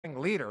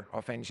leader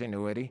of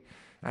Ingenuity,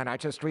 and I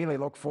just really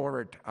look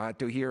forward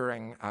to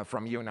hearing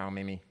from you now,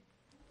 Mimi.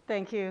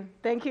 Thank you.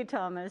 Thank you,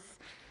 Thomas.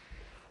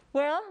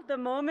 Well, the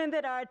moment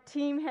that our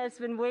team has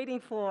been waiting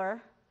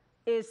for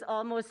is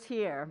almost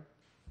here.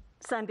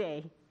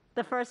 Sunday,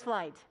 the first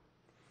flight.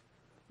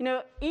 You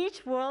know,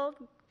 each world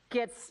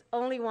gets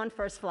only one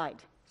first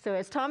flight. So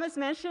as Thomas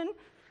mentioned,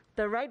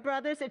 the Wright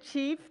brothers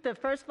achieved the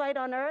first flight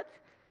on Earth.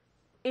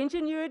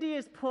 Ingenuity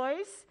is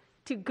poised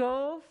to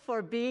go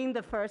for being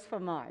the first for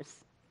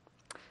Mars.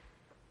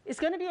 It's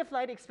going to be a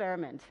flight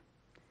experiment.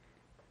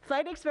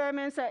 Flight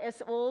experiments are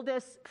as old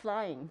as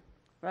flying,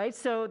 right?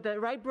 So the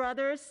Wright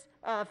brothers'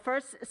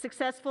 first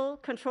successful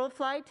controlled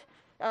flight,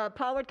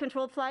 powered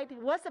controlled flight,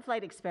 was a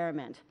flight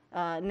experiment.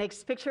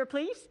 Next picture,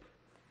 please.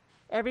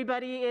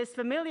 Everybody is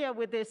familiar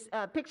with this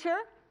picture.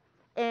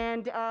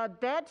 And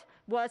that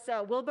was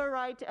Wilbur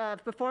Wright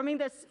performing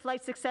this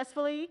flight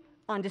successfully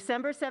on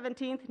December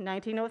 17th,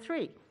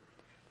 1903.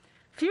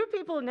 Few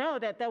people know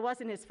that that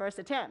wasn't his first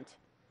attempt.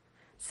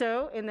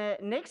 So in the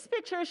next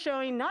picture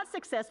showing not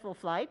successful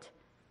flight,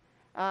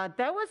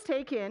 that was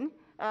taken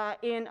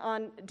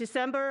on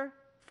December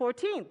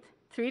 14th,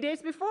 3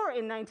 days before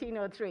in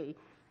 1903.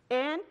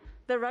 And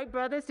the Wright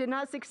brothers did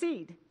not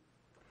succeed.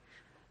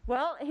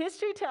 Well,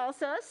 history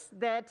tells us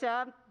that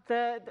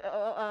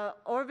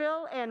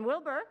Orville and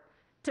Wilbur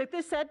took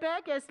this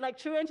setback as like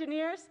true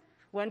engineers,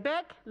 went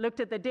back, looked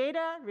at the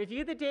data,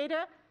 reviewed the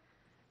data,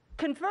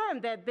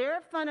 confirmed that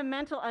their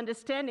fundamental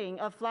understanding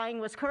of flying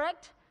was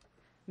correct,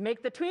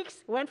 make the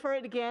tweaks, went for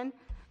it again,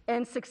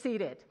 and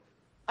succeeded.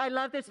 I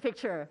love this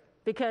picture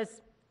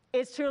because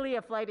it's truly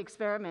a flight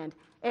experiment.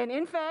 And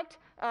in fact,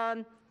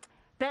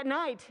 that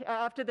night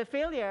after the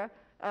failure,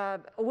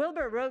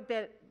 Wilbur wrote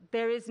that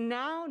there is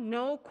now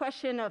no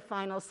question of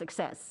final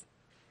success.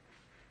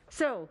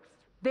 So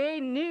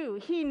he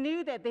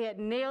knew that they had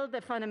nailed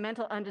the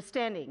fundamental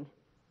understanding.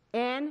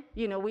 And,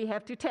 you know, we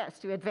have to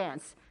test to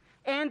advance.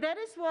 And that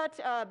is what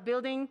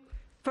building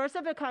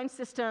first-of-a-kind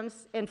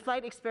systems and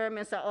flight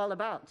experiments are all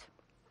about.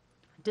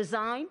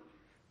 Design,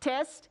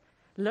 test,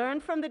 learn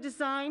from the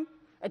design,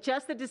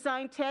 adjust the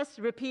design, test,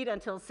 repeat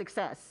until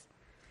success.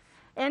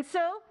 And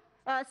so,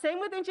 same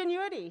with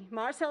Ingenuity,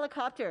 Mars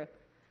helicopter.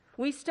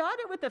 We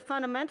started with the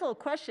fundamental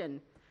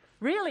question,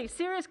 really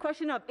serious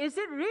question of, is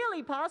it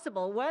really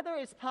possible, whether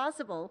it's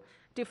possible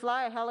to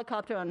fly a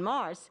helicopter on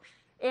Mars?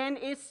 And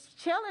it's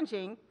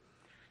challenging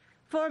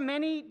for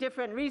many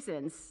different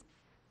reasons.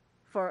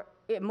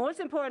 Most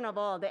important of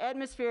all, the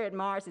atmosphere at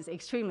Mars is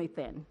extremely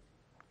thin,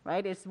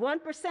 right? It's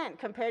 1%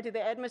 compared to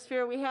the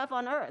atmosphere we have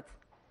on Earth.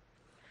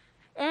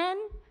 And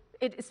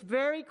it is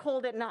very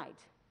cold at night.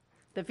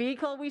 The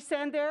vehicle we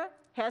send there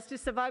has to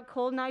survive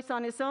cold nights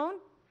on its own.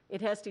 It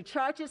has to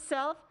charge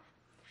itself,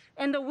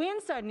 and the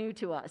winds are new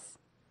to us.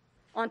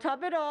 On top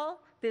of it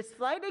all, this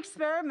flight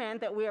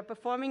experiment that we are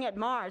performing at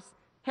Mars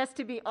has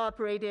to be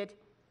operated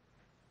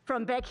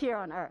from back here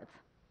on Earth.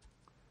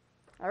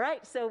 All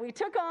right, so we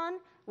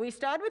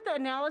started with the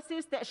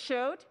analysis that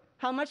showed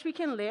how much we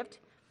can lift,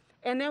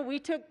 and then we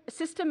took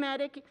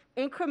systematic,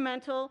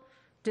 incremental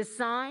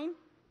design,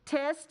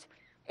 test,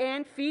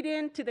 and feed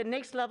into the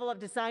next level of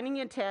designing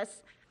and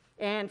test,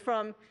 and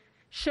from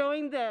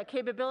showing the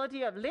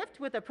capability of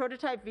lift with a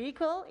prototype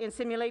vehicle in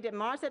simulated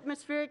Mars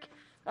atmospheric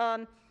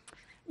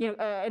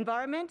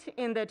environment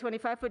in the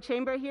 25-foot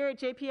chamber here at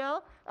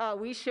JPL.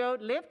 We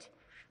showed lift.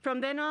 From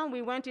then on,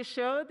 we went to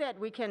show that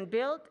we can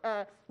build,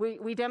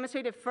 we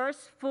demonstrated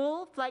first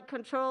full flight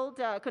controlled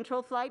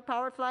flight,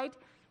 power flight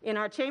in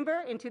our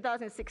chamber in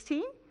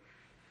 2016.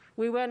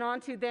 We went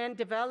on to then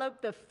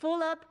develop the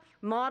full-up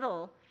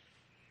model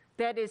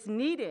that is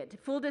needed,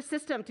 full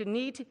system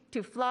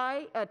to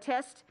fly a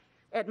test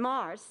at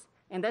Mars,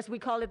 and thus we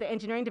call it the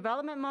engineering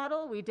development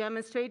model. We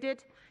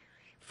demonstrated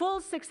full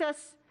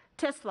success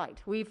test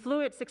flight. We flew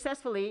it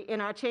successfully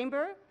in our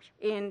chamber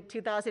in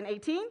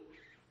 2018,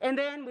 and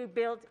then we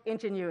built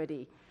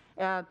Ingenuity,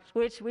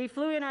 which we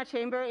flew in our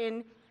chamber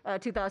in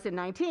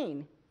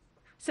 2019.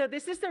 So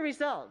this is the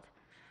result.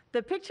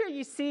 The picture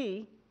you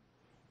see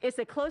is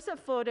a close-up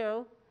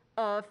photo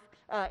of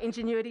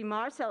Ingenuity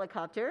Mars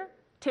helicopter,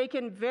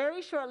 taken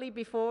very shortly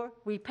before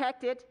we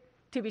packed it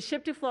to be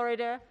shipped to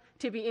Florida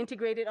to be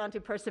integrated onto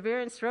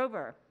Perseverance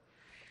rover.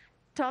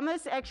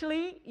 Thomas,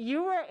 actually,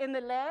 you were in the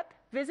lab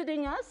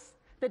visiting us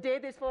the day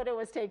this photo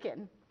was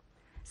taken.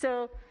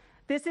 So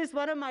this is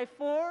one of my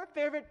 4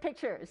 favorite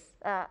pictures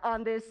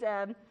on this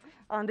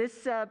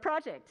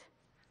project.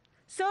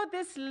 So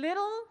this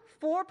little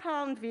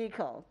 4-pound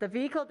vehicle, the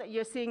vehicle that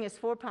you're seeing is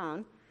 4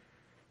 pounds,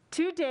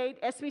 to date,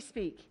 as we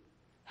speak,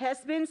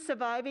 has been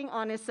surviving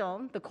on its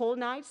own. The cold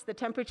nights, the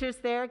temperatures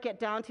there get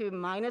down to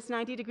minus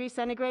 90 degrees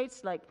centigrade,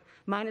 like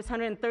minus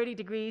 130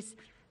 degrees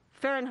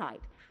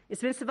Fahrenheit.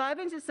 It's been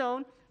surviving its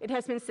own. It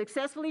has been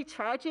successfully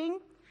charging.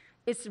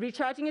 It's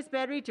recharging its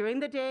battery during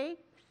the day.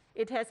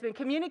 It has been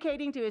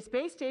communicating to its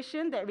base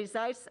station that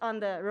resides on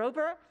the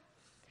rover,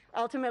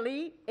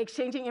 ultimately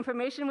exchanging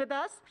information with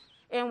us.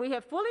 And we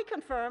have fully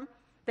confirmed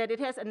that it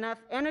has enough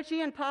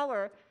energy and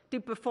power to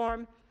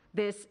perform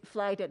this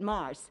flight at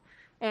Mars.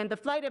 And the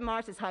flight at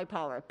Mars is high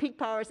power. Peak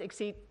powers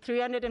exceed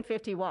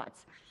 350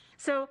 watts.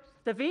 So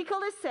the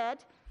vehicle is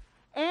set,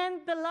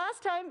 and the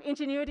last time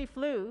Ingenuity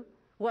flew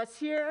was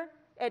here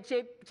at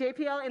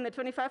JPL in the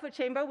 25-foot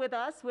chamber with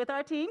us, with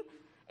our team.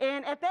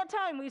 And at that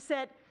time, we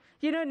said,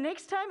 you know,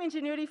 next time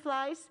Ingenuity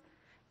flies,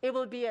 it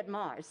will be at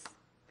Mars.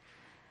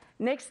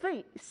 Next,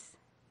 please.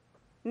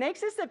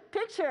 Next is a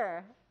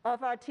picture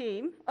of our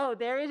team. Oh,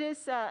 there it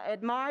is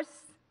at Mars.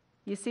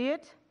 You see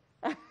it?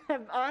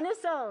 On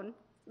its own,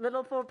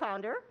 little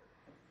 4-pounder.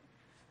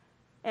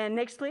 And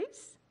next,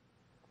 please.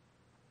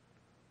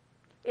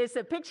 It's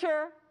a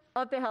picture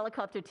of the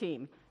helicopter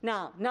team.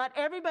 Now, not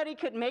everybody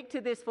could make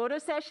to this photo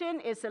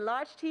session. It's a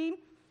large team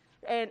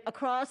and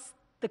across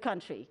the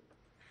country.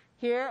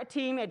 Here, a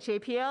team at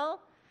JPL,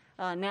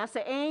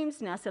 NASA Ames,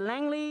 NASA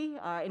Langley,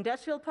 our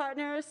industrial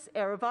partners,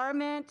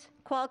 AeroVironment,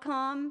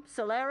 Qualcomm,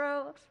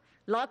 Solero,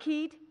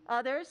 Lockheed,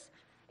 others.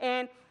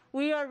 And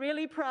we are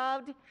really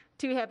proud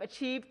to have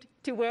achieved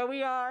to where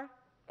we are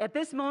at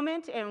this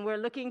moment, and we're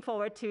looking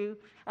forward to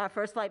our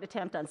first flight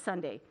attempt on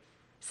Sunday.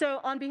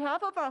 So on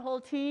behalf of our whole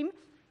team,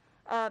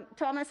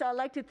 Thomas, I'd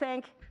like to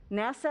thank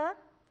NASA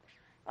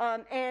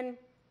and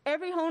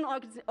every home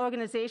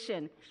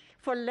organization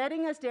for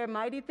letting us dare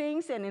mighty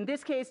things, and in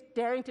this case,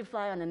 daring to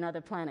fly on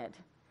another planet.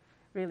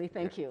 Really,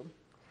 thank you.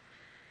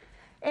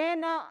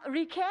 And now,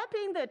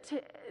 recapping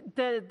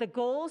the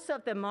goals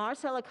of the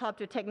Mars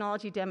helicopter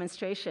technology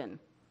demonstration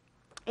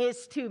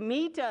is to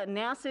meet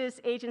NASA's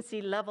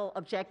agency-level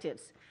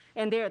objectives,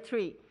 and there are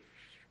 3.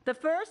 The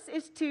first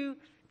is to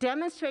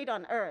demonstrate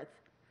on Earth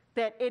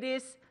that it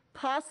is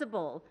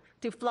possible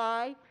to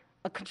fly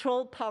a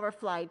controlled power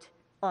flight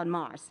on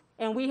Mars,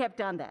 and we have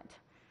done that.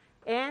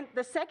 And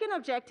the second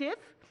objective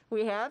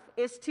we have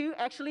is to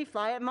actually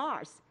fly at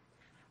Mars.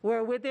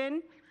 We're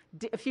within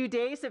a few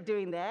days of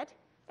doing that.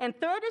 And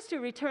third is to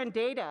return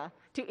data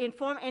to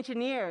inform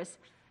engineers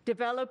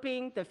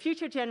developing the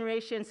future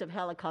generations of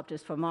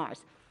helicopters for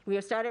Mars. We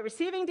have started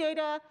receiving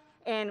data,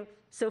 and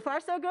so far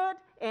so good,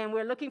 and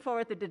we're looking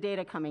forward to the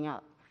data coming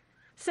out.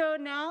 So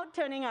now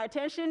turning our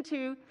attention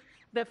to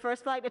the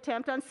first flight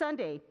attempt on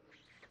Sunday.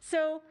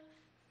 So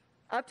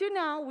up to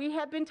now, we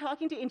have been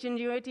talking to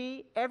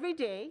Ingenuity every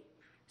day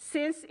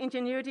since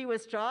Ingenuity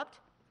was dropped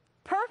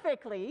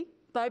perfectly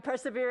by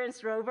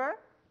Perseverance rover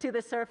to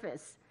the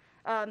surface.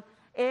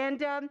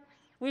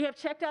 We have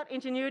checked out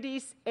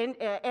Ingenuity's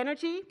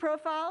energy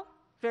profile,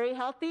 very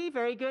healthy,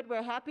 very good,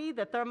 we're happy.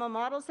 The thermal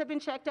models have been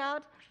checked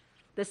out.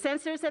 The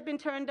sensors have been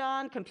turned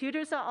on,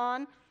 computers are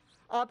on,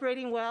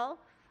 operating well.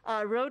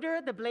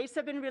 Rotor, the blades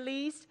have been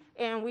released,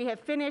 and we have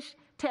finished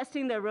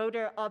testing the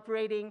rotor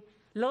operating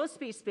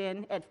low-speed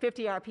spin at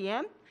 50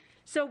 RPM.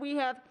 So we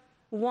have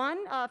one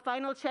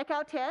final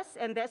checkout test,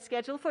 and that's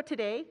scheduled for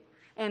today,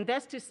 and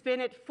that's to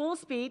spin it full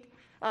speed,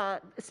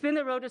 spin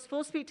the rotors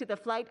full speed to the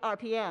flight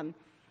RPM.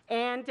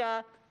 And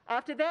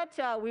after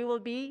that, we will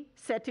be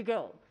set to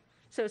go.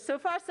 So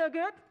far, so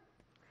good.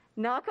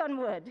 Knock on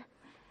wood.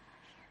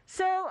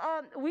 So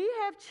we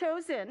have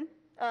chosen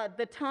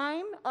the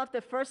time of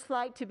the first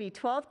flight to be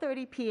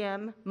 12:30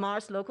 p.m.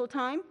 Mars local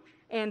time,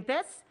 and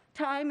that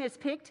time is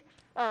picked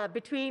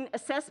between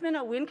assessment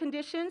of wind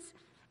conditions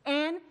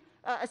and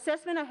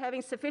assessment of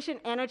having sufficient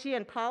energy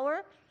and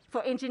power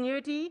for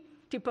Ingenuity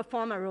to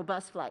perform a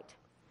robust flight.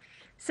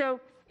 So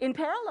in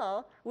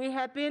parallel, we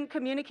have been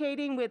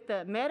communicating with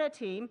the META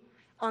team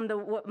on the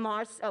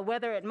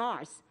weather at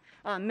Mars.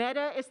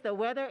 META is the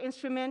weather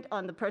instrument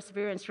on the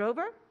Perseverance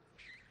rover.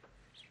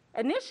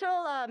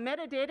 Initial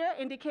metadata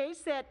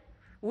indicates that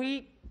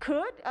we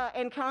could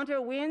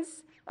encounter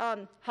winds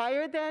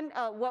higher than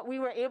what we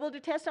were able to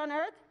test on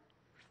Earth,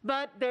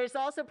 but there's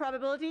also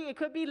probability it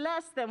could be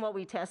less than what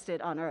we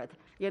tested on Earth.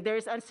 Yeah,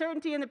 there's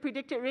uncertainty in the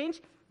predicted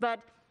range, but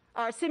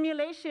our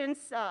simulations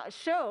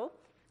show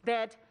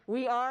that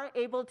we are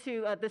able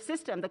to, the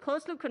system, the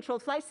closed-loop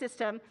controlled flight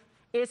system,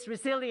 is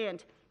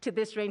resilient to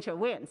this range of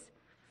winds.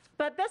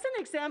 But that's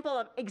an example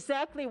of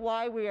exactly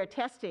why we are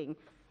testing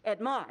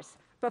at Mars,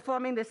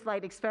 performing this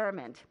flight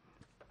experiment.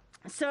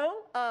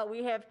 So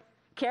we have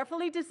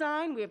carefully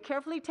designed, we have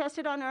carefully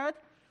tested on Earth,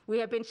 we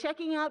have been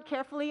checking out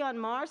carefully on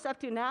Mars up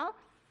to now,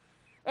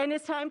 and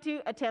it's time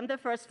to attempt the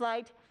first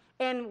flight,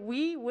 and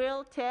we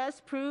will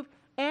test, prove,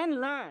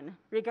 and learn,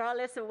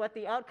 regardless of what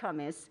the outcome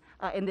is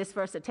in this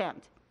first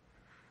attempt.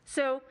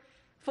 So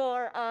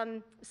for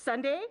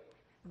Sunday,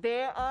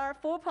 there are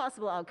 4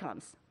 possible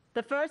outcomes.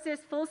 The first is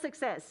full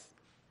success.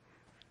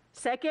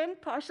 Second,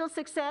 partial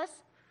success.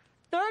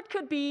 Third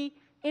could be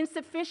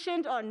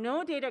insufficient or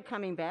no data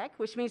coming back,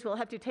 which means we'll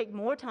have to take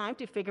more time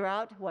to figure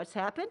out what's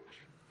happened.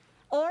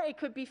 Or it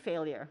could be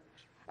failure.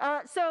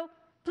 So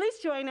please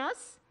join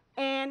us,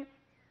 and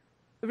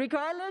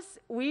regardless,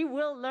 we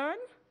will learn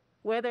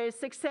whether it's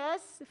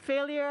success,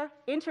 failure,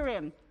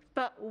 interim.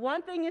 But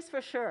one thing is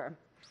for sure.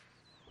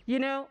 You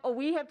know,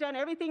 we have done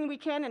everything we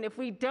can, and if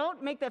we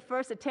don't make the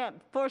first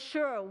attempt, for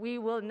sure, we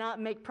will not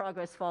make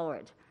progress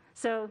forward.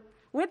 So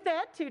with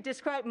that, to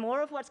describe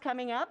more of what's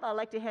coming up, I'd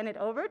like to hand it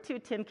over to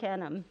Tim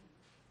Canham.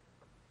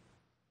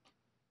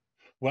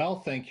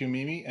 Well, thank you,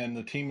 Mimi. And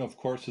the team, of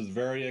course, is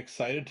very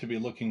excited to be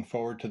looking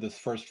forward to this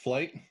first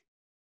flight.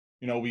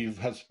 You know, we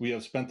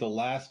have spent the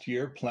last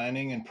year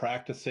planning and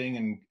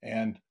practicing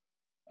and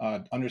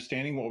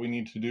understanding what we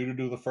need to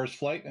do the first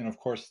flight. And of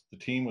course, the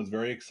team was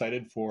very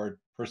excited for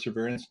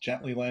Perseverance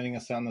gently landing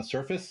us on the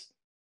surface.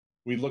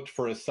 We looked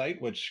for a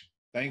site which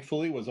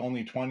thankfully was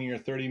only 20 or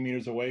 30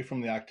 meters away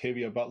from the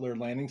Octavia Butler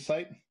landing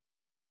site.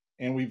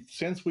 And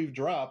since we've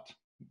dropped,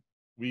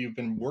 we've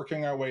been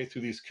working our way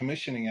through these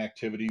commissioning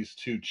activities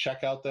to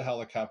check out the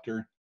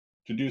helicopter,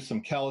 to do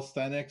some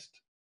calisthenics,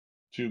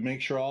 to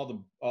make sure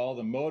all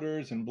the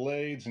motors and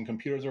blades and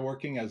computers are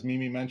working, as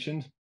Mimi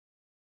mentioned.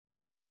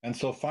 And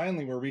so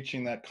finally, we're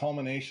reaching that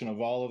culmination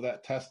of all of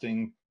that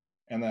testing,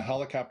 and the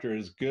helicopter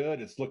is good.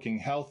 It's looking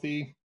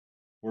healthy.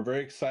 We're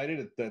very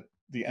excited that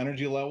the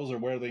energy levels are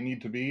where they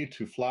need to be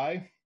to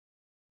fly.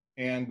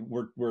 And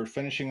we're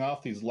finishing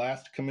off these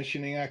last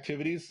commissioning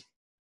activities.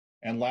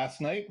 And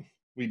last night,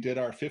 we did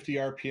our 50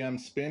 RPM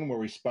spin where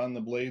we spun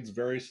the blades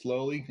very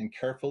slowly and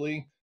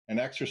carefully and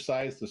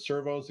exercised the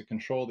servos to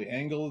control the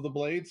angle of the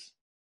blades.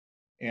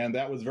 And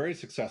that was very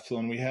successful.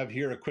 And we have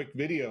here a quick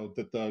video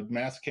that the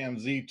Mastcam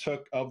Z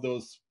took of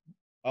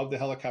the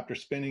helicopter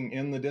spinning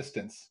in the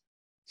distance.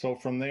 So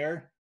from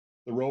there,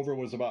 the rover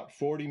was about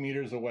 40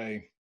 meters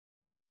away.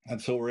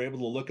 And so we're able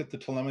to look at the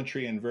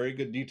telemetry in very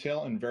good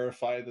detail and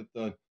verify that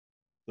the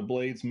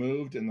blades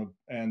moved and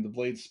the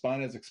blades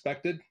spun as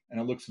expected,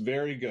 and it looks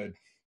very good.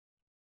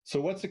 So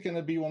what's it going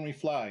to be when we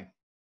fly?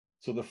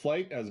 So the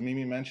flight, as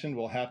Mimi mentioned,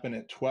 will happen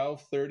at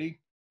 12:30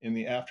 in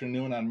the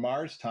afternoon on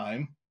Mars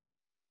time,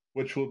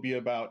 which will be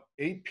about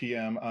 8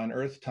 p.m. on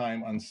Earth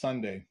time on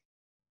Sunday.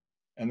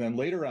 And then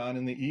later on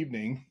in the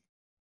evening,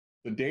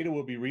 the data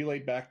will be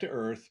relayed back to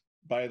Earth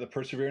by the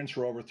Perseverance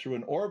rover through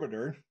an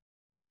orbiter,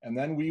 and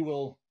then we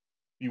will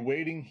be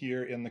waiting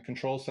here in the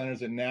control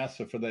centers at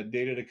NASA for that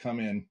data to come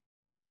in.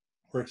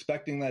 We're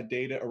expecting that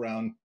data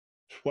around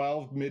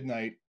 12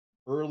 midnight,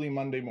 early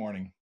Monday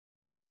morning.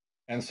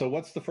 And so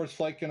what's the first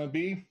flight going to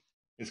be?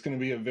 It's going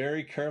to be a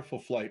very careful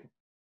flight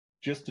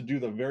just to do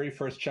the very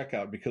first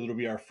checkout, because it'll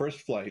be our first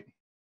flight.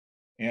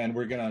 And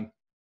we're going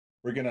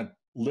to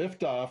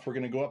lift off. We're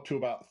going to go up to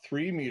about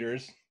 3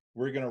 meters.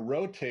 We're going to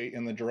rotate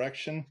in the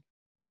direction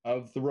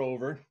of the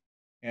rover,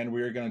 and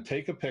we're going to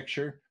take a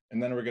picture,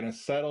 and then we're going to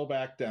settle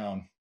back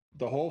down.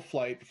 The whole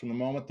flight, from the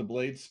moment the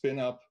blades spin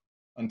up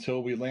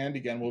until we land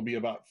again, will be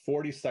about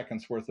 40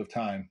 seconds worth of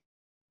time.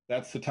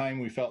 That's the time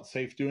we felt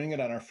safe doing it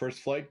on our first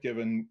flight,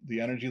 given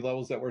the energy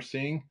levels that we're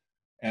seeing,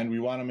 and we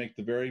want to make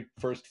the very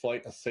first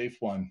flight a safe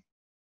one.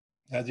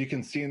 As you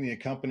can see in the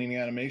accompanying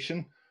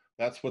animation,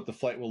 that's what the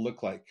flight will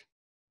look like.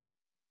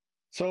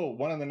 So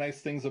one of the nice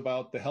things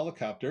about the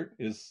helicopter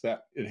is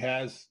that it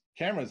has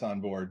cameras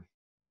on board,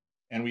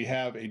 and we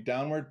have a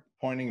downward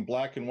pointing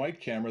black and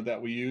white camera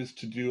that we use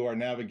to do our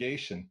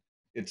navigation.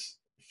 It's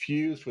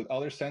fused with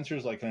other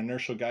sensors like an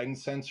inertial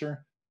guidance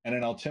sensor and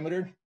an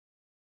altimeter.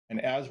 And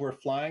as we're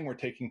flying, we're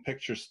taking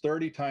pictures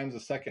 30 times a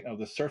second of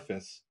the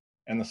surface,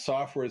 and the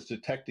software is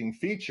detecting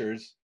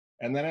features.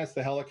 And then as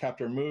the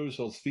helicopter moves,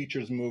 those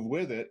features move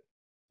with it,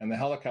 and the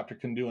helicopter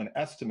can do an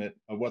estimate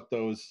of what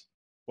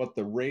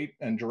the rate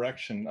and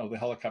direction of the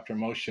helicopter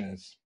motion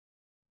is.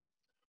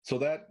 So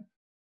that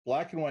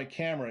black and white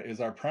camera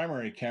is our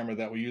primary camera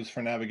that we use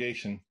for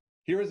navigation.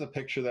 Here is a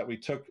picture that we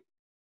took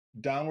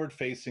downward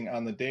facing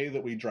on the day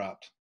that we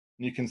dropped.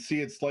 And you can see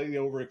it's slightly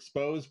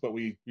overexposed, but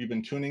we've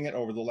been tuning it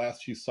over the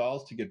last few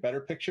sols to get better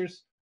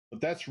pictures.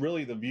 But that's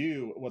really the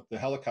view, what the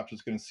helicopter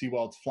is going to see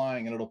while it's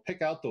flying, and it'll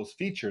pick out those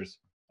features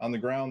on the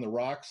ground, the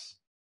rocks.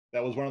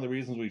 That was one of the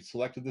reasons we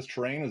selected this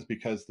terrain, is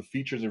because the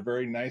features are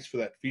very nice for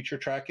that feature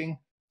tracking.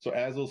 So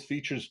as those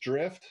features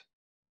drift,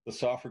 the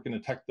software can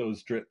detect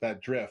that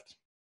drift.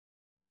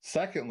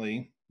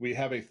 Secondly, we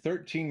have a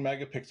 13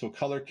 megapixel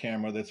color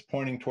camera that's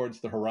pointing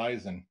towards the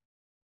horizon.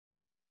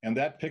 And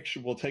that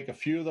picture, will take a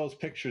few of those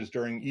pictures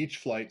during each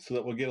flight so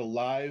that we'll get a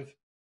live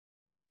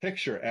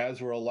picture as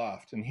we're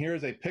aloft. And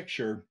here's a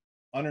picture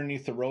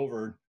underneath the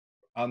rover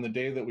on the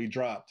day that we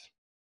dropped.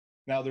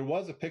 Now, there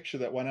was a picture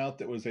that went out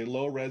that was a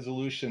low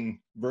resolution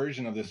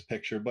version of this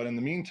picture, but in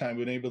the meantime,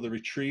 we've been able to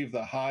retrieve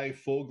the high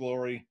full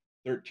glory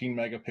 13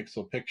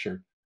 megapixel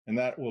picture, and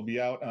that will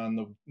be out on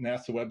the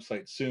NASA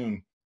website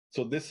soon.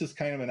 So this is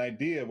kind of an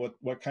idea of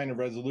what kind of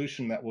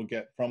resolution that we'll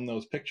get from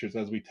those pictures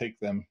as we take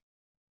them.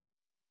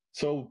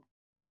 So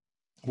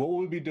what will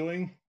we be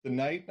doing the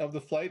night of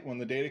the flight when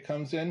the data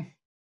comes in?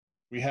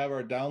 We have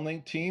our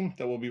downlink team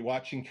that will be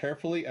watching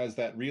carefully as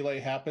that relay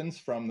happens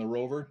from the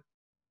rover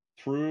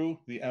through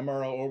the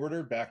MRO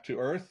orbiter back to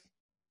Earth.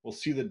 We'll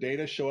see the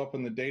data show up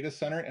in the data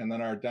center, and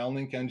then our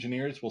downlink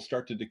engineers will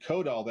start to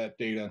decode all that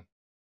data.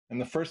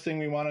 And the first thing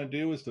we want to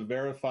do is to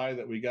verify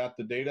that we got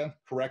the data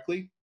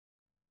correctly.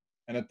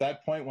 And at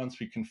that point, once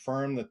we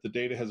confirm that the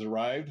data has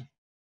arrived,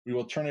 we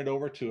will turn it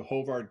over to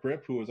Hovard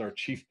Grip, who is our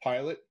chief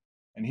pilot,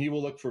 and he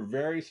will look for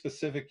very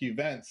specific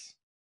events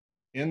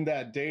in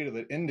that data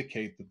that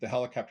indicate that the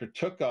helicopter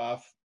took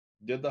off,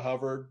 did the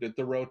hover, did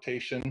the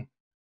rotation,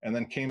 and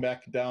then came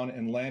back down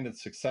and landed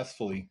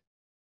successfully.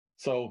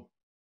 So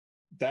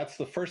that's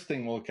the first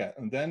thing we'll look at.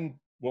 And then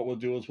what we'll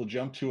do is we'll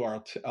jump to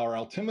our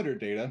altimeter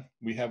data.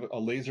 We have a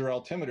laser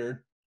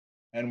altimeter,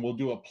 and we'll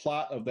do a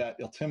plot of that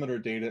altimeter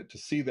data to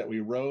see that we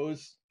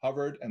rose,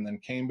 hovered, and then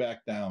came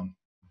back down.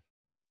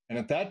 And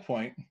at that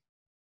point,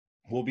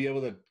 we'll be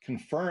able to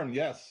confirm,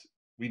 yes,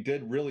 we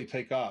did really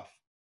take off.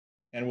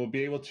 And we'll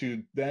be able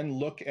to then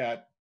look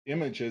at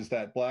images,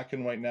 that black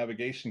and white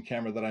navigation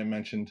camera that I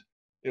mentioned.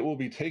 It will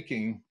be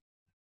taking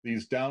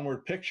these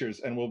downward pictures,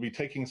 and we'll be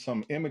taking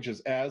some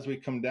images as we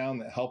come down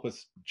that help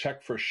us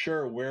check for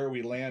sure where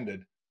we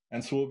landed.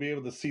 And so we'll be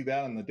able to see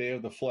that on the day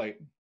of the flight.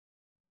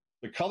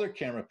 The color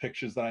camera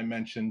pictures that I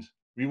mentioned,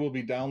 we will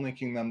be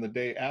downlinking them the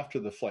day after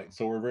the flight.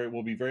 So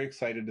we'll be very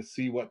excited to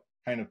see what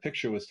kind of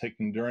picture was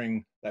taken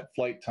during that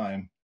flight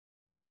time.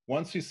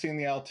 Once we've seen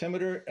the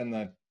altimeter, and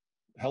the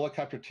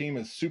helicopter team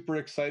is super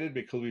excited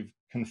because we've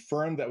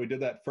confirmed that we did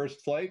that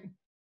first flight,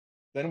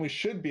 then we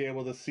should be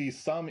able to see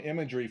some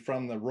imagery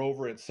from the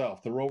rover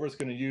itself. The rover is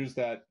going to use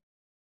that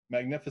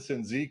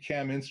magnificent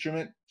Z-Cam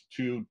instrument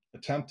to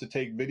attempt to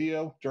take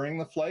video during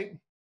the flight.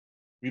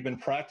 We've been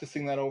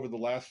practicing that over the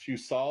last few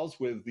sols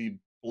with the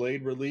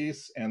blade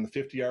release and the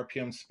 50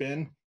 RPM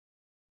spin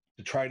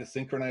to try to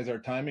synchronize our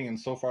timing, and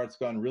so far it's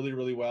gone really,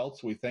 really well.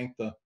 So we thank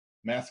the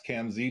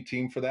Mastcam Z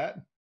team for that.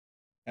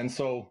 And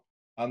so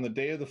on the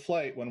day of the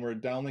flight, when we're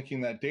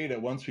downlinking that data,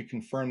 once we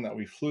confirm that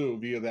we flew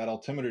via that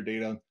altimeter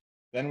data,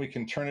 then we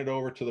can turn it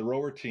over to the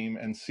rover team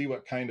and see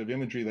what kind of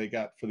imagery they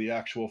got for the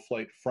actual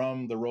flight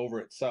from the rover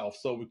itself.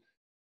 So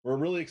we're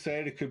really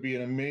excited. It could be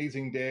an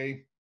amazing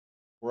day.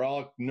 We're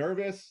all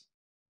nervous,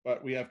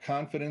 but we have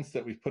confidence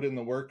that we've put in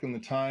the work and the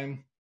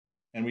time,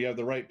 and we have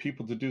the right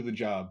people to do the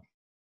job.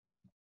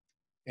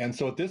 And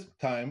so at this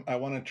time, I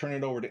want to turn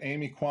it over to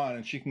Amy Kwan,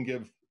 and she can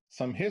give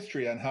some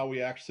history on how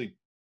we actually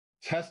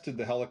tested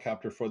the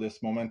helicopter for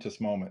this momentous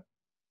moment.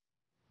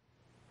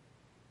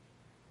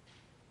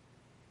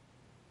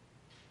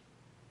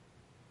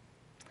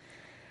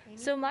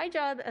 So my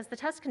job as the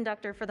test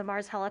conductor for the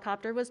Mars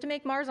helicopter was to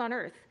make Mars on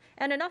Earth,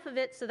 and enough of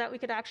it so that we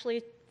could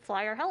actually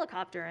fly our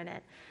helicopter in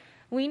it.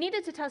 We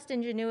needed to test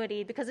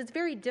Ingenuity because it's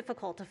very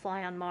difficult to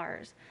fly on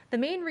Mars. The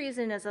main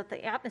reason is that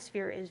the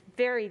atmosphere is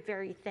very,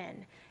 very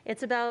thin.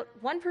 It's about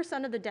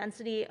 1% of the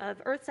density of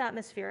Earth's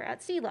atmosphere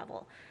at sea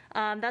level.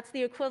 That's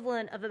the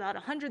equivalent of about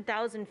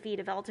 100,000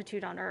 feet of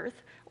altitude on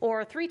Earth,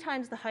 or 3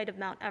 times the height of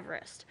Mount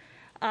Everest.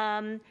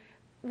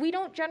 We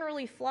don't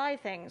generally fly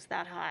things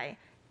that high.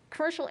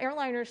 Commercial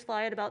airliners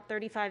fly at about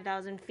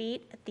 35,000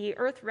 feet. The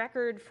Earth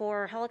record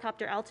for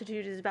helicopter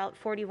altitude is about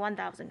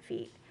 41,000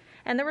 feet.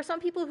 And there were some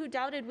people who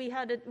doubted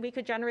we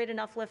could generate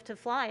enough lift to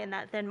fly in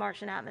that thin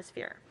Martian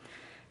atmosphere.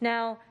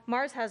 Now,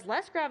 Mars has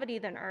less gravity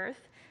than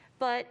Earth,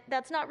 but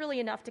that's not really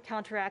enough to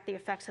counteract the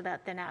effects of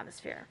that thin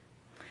atmosphere.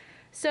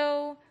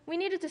 So we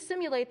needed to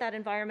simulate that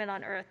environment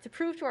on Earth to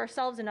prove to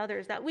ourselves and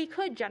others that we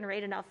could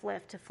generate enough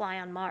lift to fly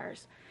on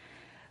Mars.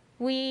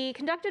 We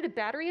conducted a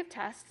battery of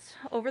tests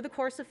over the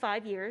course of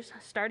 5 years,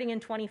 starting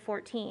in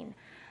 2014.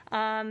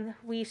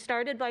 We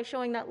started by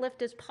showing that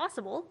lift is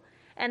possible,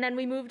 and then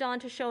we moved on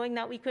to showing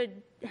that we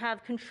could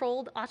have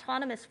controlled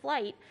autonomous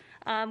flight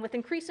with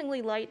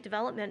increasingly light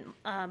development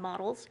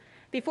models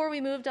before we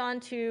moved on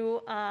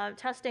to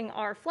testing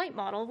our flight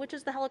model, which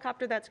is the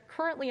helicopter that's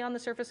currently on the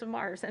surface of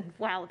Mars. And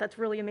wow, that's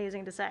really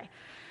amazing to say.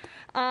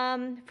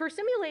 For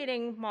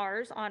simulating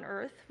Mars on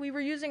Earth, we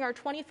were using our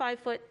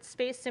 25-foot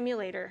space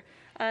simulator,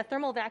 a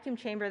thermal vacuum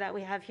chamber that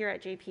we have here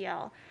at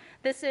JPL.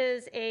 This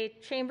is a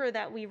chamber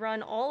that we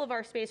run all of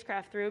our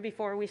spacecraft through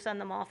before we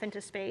send them off into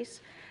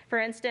space. For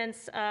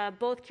instance,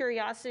 both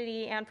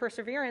Curiosity and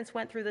Perseverance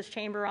went through this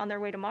chamber on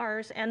their way to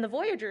Mars, and the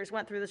Voyagers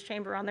went through this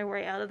chamber on their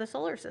way out of the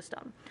solar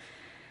system.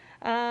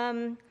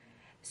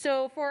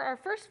 So for our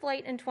first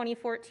flight in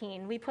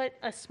 2014, we put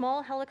a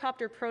small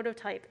helicopter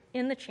prototype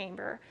in the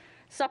chamber,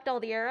 sucked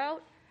all the air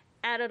out,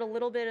 added a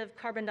little bit of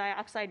carbon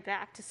dioxide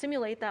back to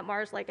simulate that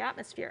Mars-like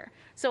atmosphere.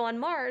 So on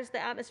Mars, the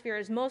atmosphere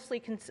is mostly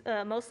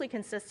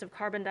consists of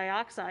carbon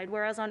dioxide,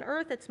 whereas on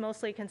Earth, it's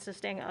mostly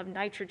consisting of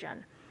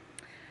nitrogen.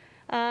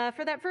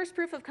 For that first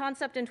proof of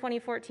concept in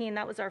 2014,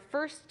 that was our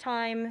first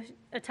time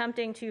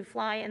attempting to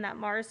fly in that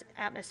Mars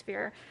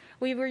atmosphere.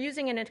 We were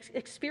using an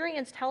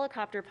experienced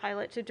helicopter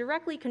pilot to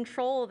directly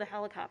control the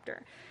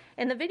helicopter.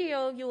 In the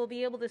video, you will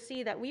be able to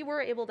see that we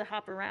were able to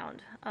hop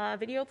around.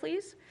 Video,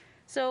 please.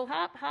 So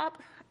hop,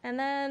 hop, and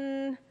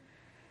then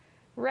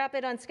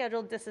rapid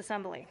unscheduled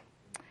disassembly.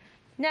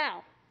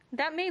 Now,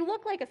 that may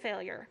look like a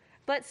failure,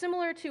 but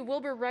similar to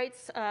Wilbur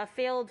Wright's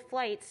failed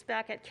flights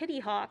back at Kitty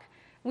Hawk,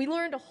 we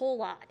learned a whole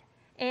lot.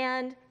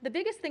 And the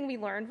biggest thing we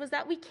learned was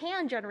that we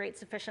can generate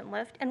sufficient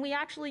lift, and we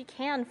actually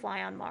can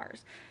fly on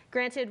Mars.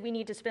 Granted, we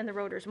need to spin the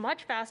rotors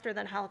much faster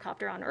than a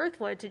helicopter on Earth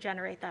would to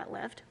generate that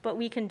lift, but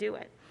we can do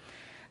it.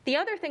 The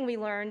other thing we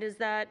learned is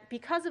that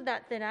because of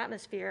that thin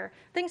atmosphere,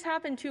 things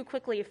happen too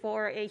quickly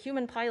for a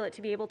human pilot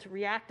to be able to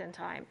react in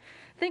time.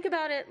 Think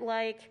about it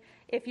like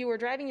if you were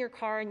driving your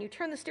car and you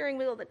turn the steering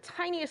wheel the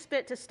tiniest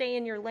bit to stay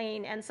in your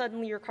lane and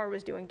suddenly your car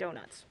was doing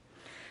donuts.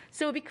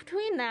 So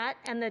between that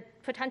and the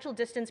potential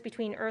distance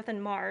between Earth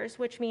and Mars,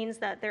 which means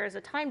that there is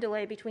a time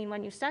delay between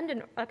when you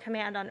send a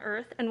command on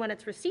Earth and when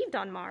it's received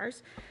on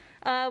Mars,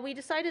 we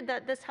decided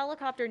that this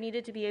helicopter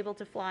needed to be able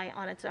to fly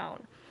on its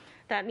own.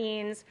 That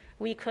means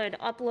we could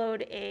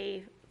upload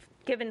a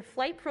given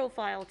flight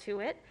profile to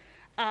it,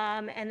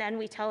 and then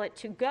we tell it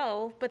to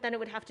go, but then it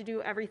would have to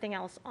do everything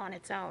else on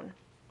its own.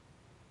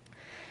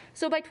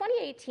 So by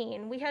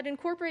 2018, we had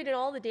incorporated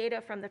all the data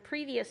from the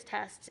previous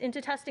tests into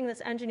testing this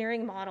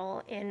engineering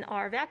model in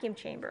our vacuum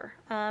chamber.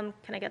 Can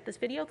I get this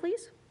video,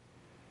 please?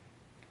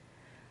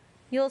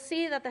 You'll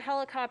see that the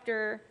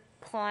helicopter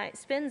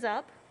spins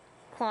up,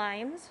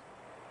 climbs,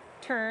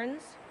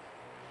 turns,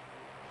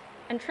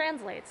 and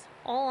translates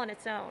all on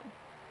its own.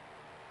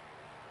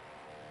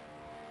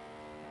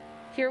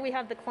 Here we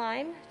have the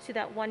climb to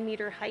that 1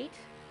 meter height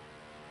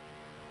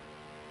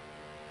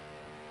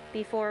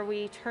before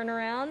we turn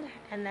around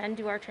and then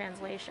do our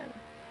translation.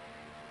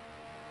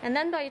 And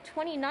then by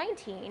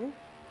 2019,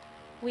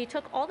 we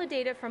took all the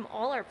data from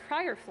all our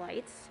prior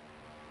flights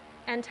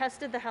and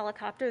tested the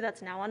helicopter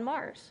that's now on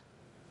Mars.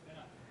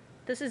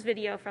 This is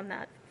video from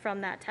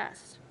that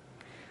test.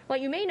 What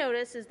you may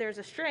notice is there's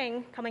a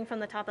string coming from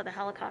the top of the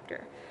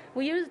helicopter.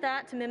 We use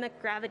that to mimic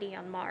gravity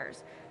on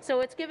Mars. So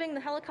it's giving the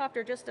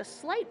helicopter just a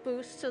slight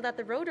boost so that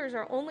the rotors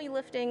are only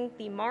lifting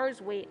the Mars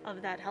weight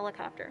of that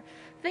helicopter.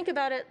 Think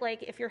about it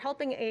like if you're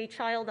helping a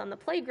child on the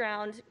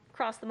playground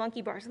cross the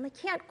monkey bars and they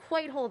can't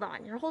quite hold on.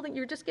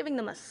 You're just giving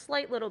them a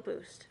slight little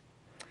boost.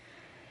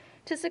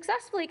 To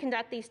successfully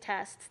conduct these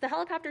tests, the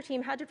helicopter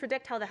team had to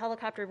predict how the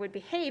helicopter would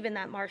behave in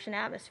that Martian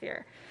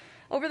atmosphere.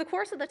 Over the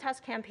course of the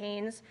test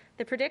campaigns,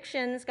 the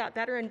predictions got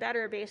better and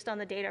better based on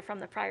the data from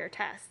the prior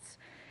tests.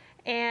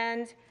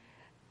 And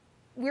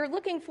we're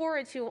looking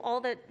forward to all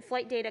the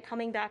flight data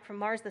coming back from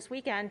Mars this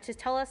weekend to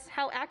tell us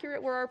how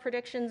accurate were our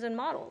predictions and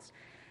models.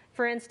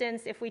 For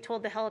instance, if we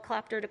told the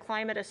helicopter to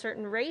climb at a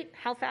certain rate,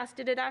 how fast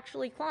did it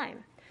actually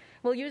climb?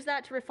 We'll use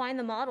that to refine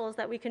the models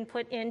that we can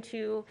put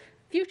into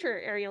future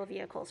aerial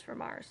vehicles for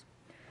Mars.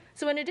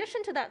 So in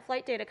addition to that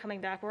flight data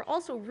coming back, we're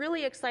also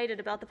really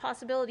excited about the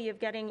possibility of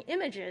getting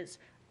images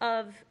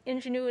of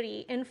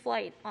Ingenuity in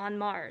flight on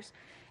Mars.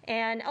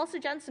 And Elsa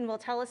Jensen will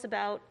tell us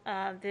about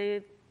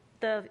the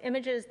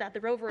images that the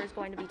rover is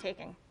going to be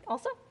taking.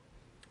 Elsa?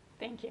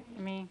 Thank you,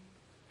 Amy.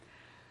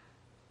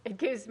 It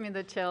gives me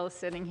the chills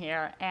sitting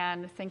here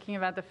and thinking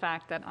about the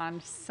fact that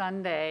on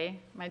Sunday,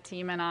 my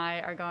team and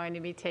I are going to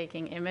be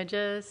taking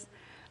images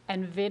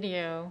and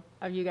video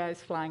of you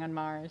guys flying on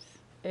Mars.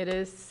 It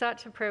is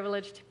such a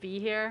privilege to be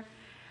here.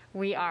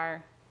 We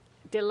are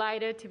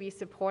delighted to be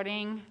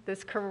supporting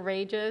this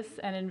courageous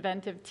and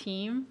inventive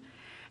team.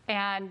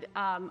 And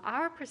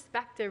our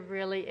perspective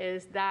really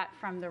is that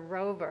from the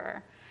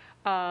rover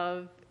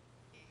of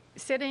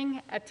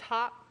sitting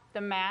atop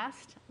the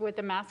mast with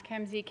the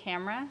Mastcam-Z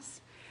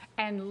cameras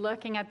and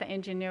looking at the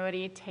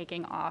Ingenuity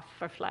taking off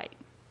for flight.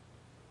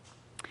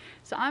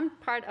 So I'm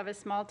part of a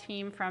small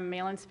team from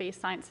Malin Space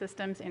Science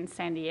Systems in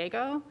San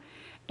Diego,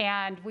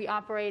 and we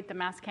operate the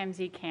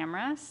Mastcam-Z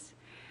cameras.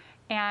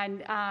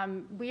 And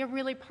we are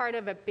really part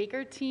of a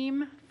bigger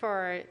team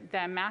for the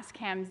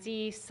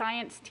Mastcam-Z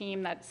science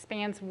team that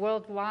spans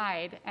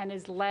worldwide and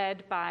is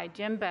led by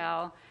Jim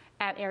Bell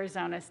at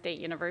Arizona State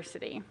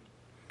University.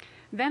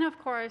 Then, of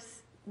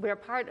course, we're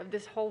part of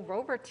this whole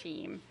rover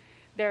team.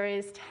 There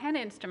is 10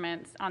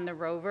 instruments on the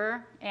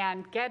rover,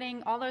 and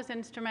getting all those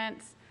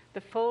instruments, the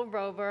full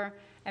rover,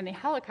 and the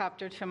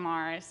helicopter to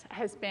Mars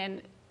has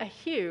been a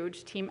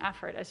huge team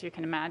effort, as you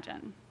can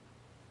imagine.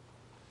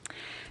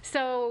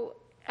 So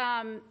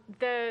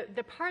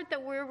the part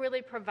that we're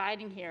really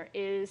providing here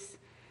is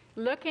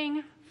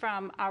looking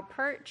from our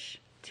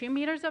perch 2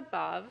 meters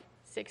above,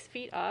 6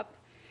 feet up,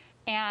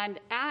 and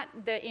at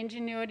the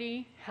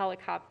Ingenuity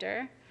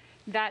helicopter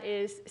that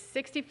is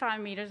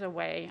 65 meters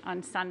away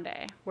on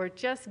Sunday. We're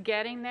just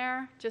getting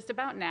there just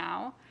about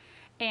now,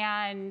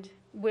 and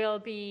we'll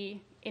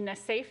be in a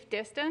safe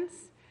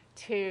distance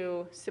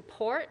to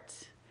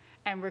support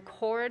and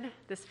record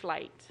this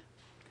flight.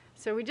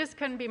 So we just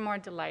couldn't be more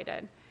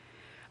delighted.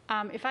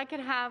 If I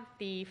could have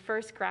the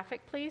first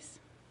graphic, please.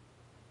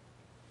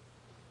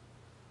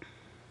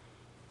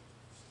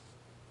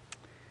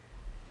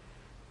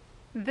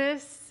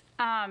 This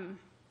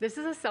is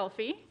a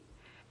selfie.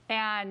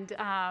 And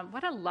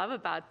what I love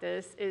about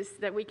this is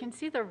that we can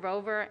see the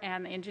rover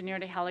and the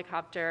Ingenuity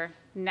helicopter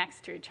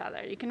next to each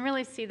other. You can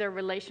really see their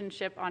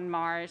relationship on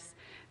Mars.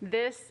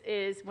 This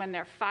is when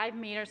they're 5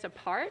 meters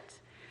apart.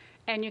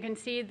 And you can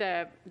see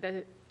the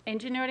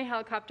Ingenuity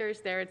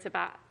helicopters there. It's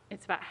about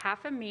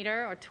half a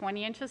meter or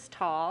 20 inches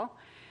tall.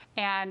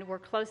 And we're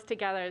close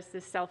together as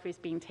this selfie is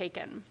being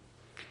taken.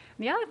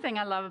 The other thing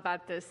I love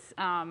about this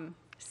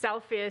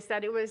selfie is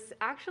that it was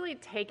actually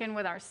taken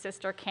with our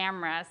sister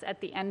cameras at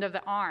the end of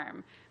the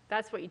arm.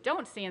 That's what you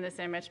don't see in this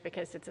image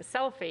because it's a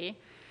selfie.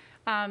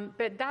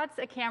 But that's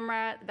a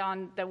camera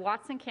on the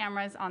Watson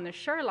cameras on the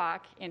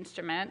Sherlock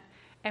instrument.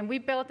 And we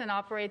built and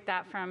operate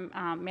that from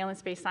Malin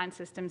Space Science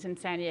Systems in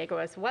San Diego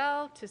as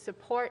well to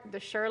support the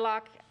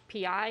Sherlock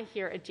PI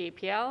here at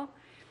JPL.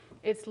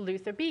 it's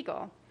Luther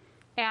Beagle.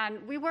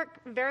 And we work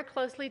very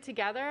closely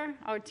together,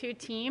 our two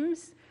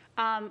teams,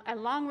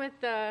 along with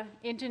the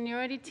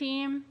Ingenuity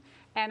team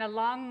and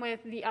along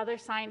with the other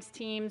science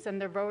teams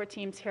and the rover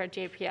teams here at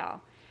JPL.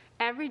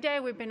 Every day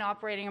we've been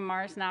operating on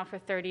Mars now for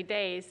 30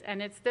 days,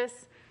 and it's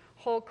this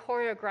whole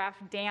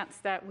choreographed dance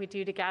that we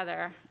do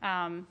together,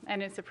 and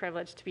it's a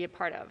privilege to be a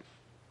part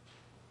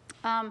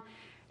of.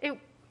 It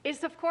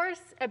is, of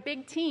course, a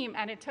big team,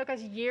 and it took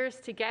us years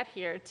to get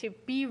here to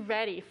be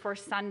ready for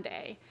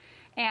Sunday.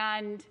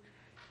 And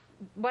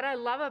what I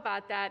love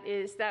about that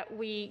is that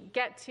we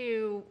get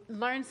to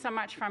learn so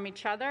much from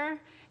each other,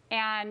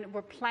 and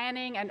we're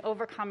planning and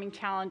overcoming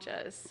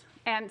challenges.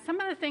 And some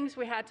of the things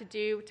we had to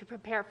do to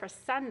prepare for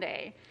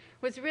Sunday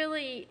was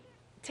really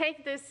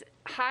take this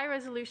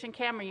high-resolution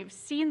camera. You've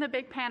seen the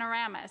big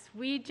panoramas.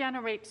 We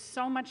generate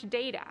so much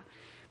data.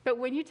 But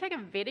when you take a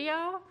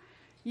video,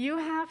 you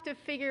have to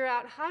figure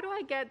out, how do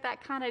I get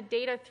that kind of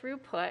data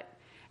throughput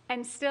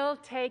and still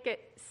take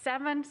it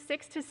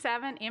 6 to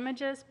 7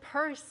 images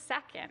per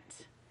second?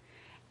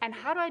 And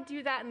how do I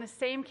do that in the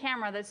same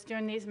camera that's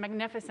doing these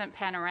magnificent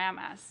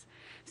panoramas?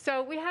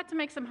 So we had to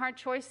make some hard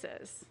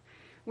choices.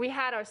 We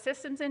had our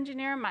systems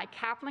engineer, Mike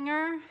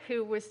Kaplinger,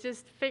 who was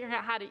just figuring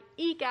out how to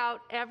eke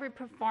out every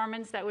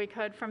performance that we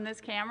could from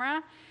this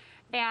camera.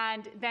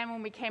 And then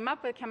when we came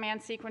up with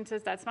command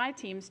sequences, that's my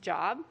team's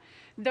job,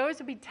 those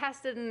would be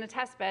tested in the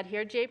test bed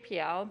here at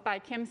JPL by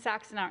Kim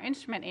Saxon, our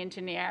instrument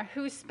engineer,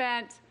 who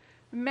spent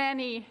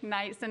many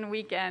nights and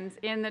weekends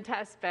in the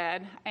test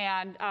bed.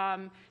 And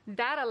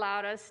that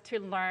allowed us to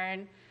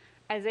learn,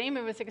 as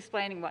Amy was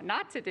explaining, what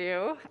not to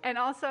do, and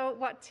also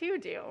what to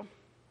do.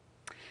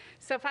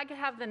 So if I could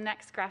have the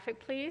next graphic,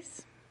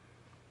 please.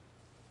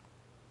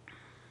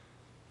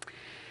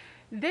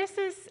 This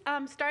is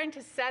starting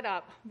to set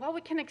up what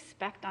we can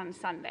expect on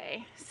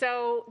Sunday.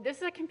 So this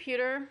is a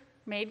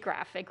computer-made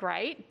graphic,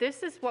 right?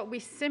 This is what we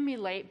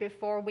simulate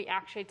before we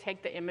actually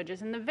take the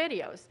images and the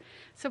videos.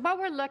 So what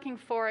we're looking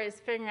for is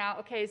figuring out,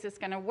 okay, is this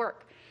going to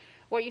work?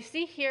 What you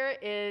see here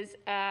is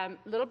a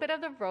little bit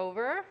of the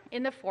rover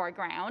in the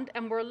foreground,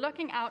 and we're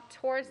looking out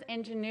towards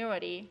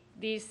Ingenuity,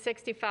 these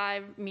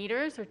 65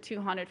 meters or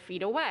 200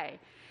 feet away.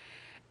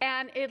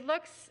 And it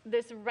looks,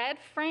 this red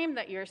frame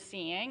that you're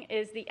seeing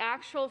is the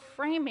actual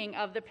framing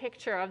of the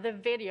picture of the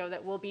video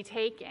that we'll be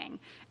taking.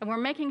 And we're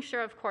making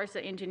sure, of course,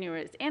 that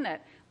Ingenuity is in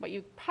it. What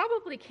you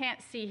probably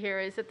can't see here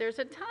is that there's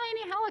a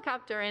tiny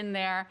helicopter in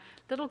there,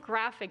 little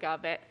graphic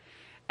of it.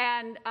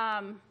 And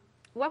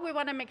what we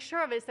want to make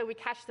sure of is that we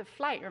catch the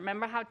flight.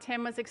 Remember how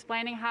Tim was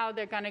explaining how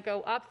they're going to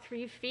go up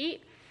 3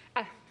 feet?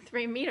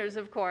 3 meters,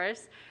 of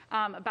course,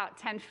 about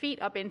 10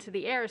 feet up into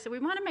the air. So we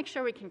want to make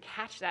sure we can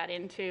catch that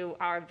into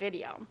our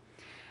video.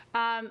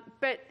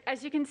 But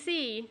as you can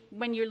see,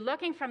 when you're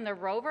looking from the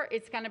rover,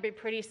 it's going to be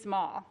pretty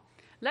small.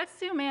 Let's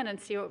zoom in and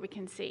see what we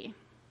can see.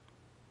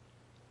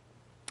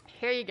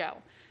 Here you go.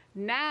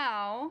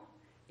 Now,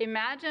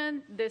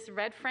 imagine this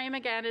red frame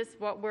again is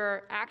what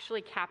we're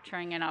actually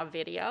capturing in our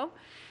video.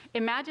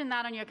 Imagine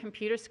that on your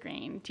computer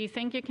screen. Do you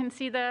think you can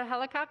see the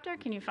helicopter?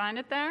 Can you find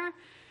it there?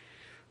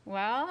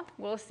 Well,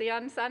 we'll see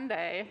on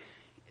Sunday.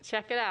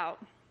 Check it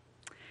out.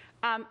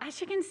 As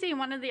you can see,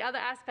 one of the other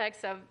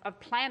aspects of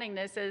planning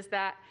this is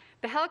that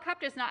the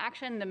helicopter is not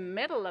actually in the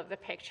middle of the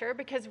picture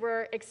because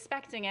we're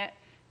expecting it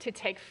to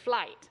take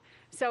flight.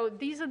 So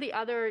these are the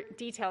other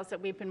details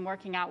that we've been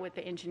working out with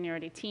the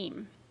Ingenuity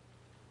team.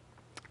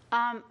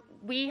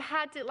 We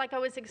had to, like I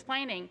was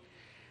explaining,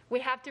 we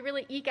have to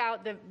really eke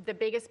out the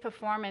biggest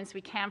performance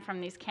we can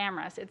from these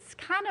cameras. It's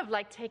kind of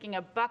like taking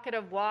a bucket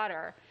of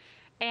water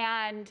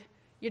and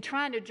you're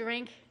trying to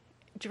drink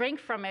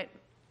from it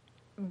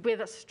with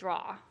a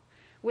straw.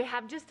 We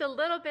have just a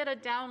little bit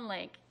of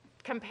downlink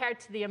compared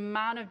to the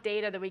amount of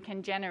data that we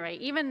can generate.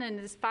 Even in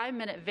this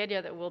 5-minute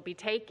video that we'll be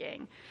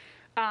taking,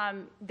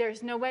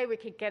 there's no way we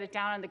could get it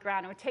down on the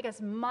ground. It would take us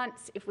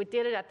months if we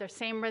did it at the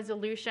same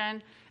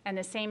resolution and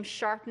the same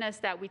sharpness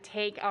that we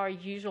take our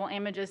usual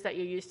images that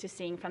you're used to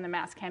seeing from the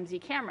Mastcam Z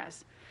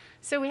cameras.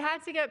 So we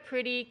had to get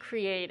pretty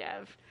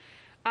creative.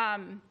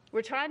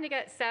 We're trying to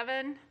get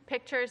 7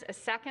 pictures a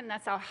second.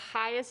 That's our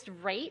highest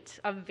rate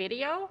of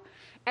video,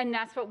 and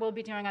that's what we'll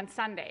be doing on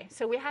Sunday.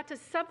 So we had to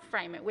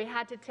subframe it. We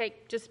had to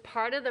take just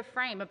part of the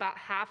frame, about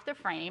half the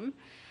frame.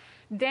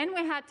 Then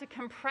we had to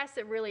compress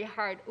it really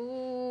hard.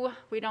 Ooh,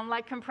 we don't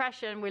like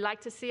compression. We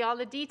like to see all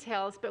the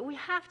details, but we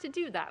have to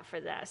do that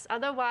for this.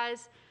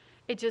 Otherwise,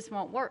 it just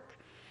won't work.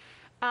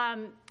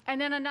 And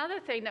then another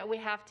thing that we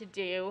have to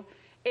do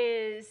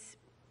is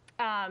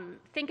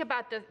think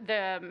about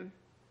the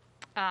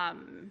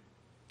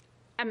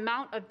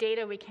amount of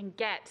data we can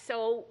get.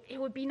 So it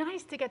would be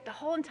nice to get the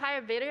whole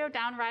entire video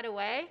down right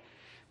away,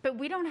 but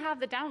we don't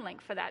have the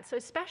downlink for that. So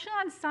especially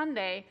on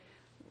Sunday,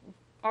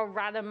 or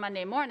rather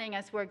Monday morning,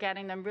 as we're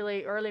getting them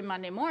really early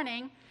Monday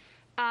morning,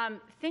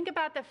 think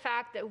about the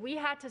fact that we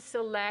had to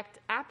select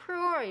a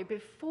priori,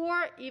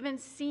 before even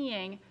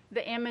seeing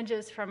the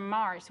images from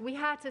Mars, we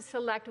had to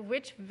select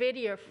which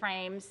video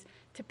frames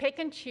to pick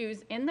and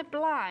choose in the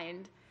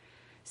blind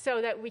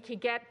so that we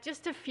could get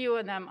just a few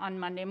of them on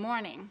Monday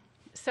morning.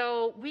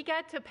 So we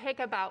get to pick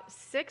about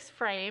 6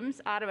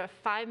 frames out of a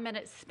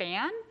 5-minute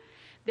span.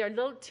 They're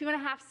little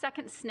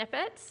 2.5-second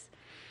snippets.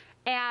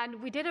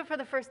 And we did it for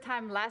the first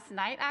time last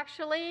night,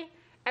 actually.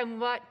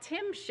 And what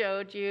Tim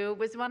showed you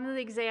was one of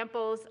the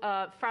examples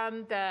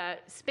from the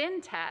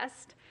spin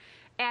test.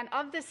 And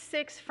of the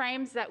 6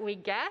 frames that we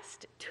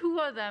guessed, 2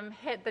 of them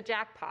hit the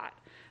jackpot.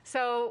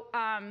 So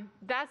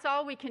that's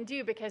all we can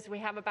do because we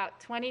have about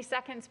 20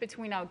 seconds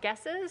between our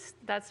guesses.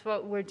 That's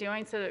what we're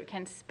doing so that it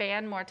can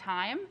span more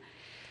time.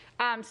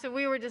 So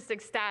we were just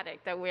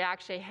ecstatic that we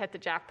actually hit the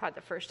jackpot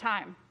the first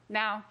time.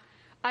 Now,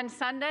 on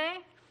Sunday,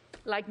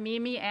 like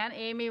Mimi and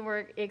Amy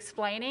were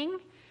explaining,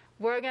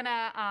 we're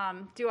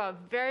gonna do our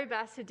very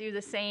best to do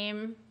the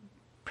same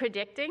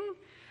predicting,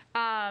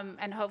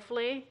 and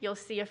hopefully you'll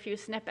see a few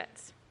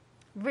snippets.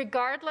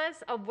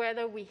 Regardless of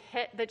whether we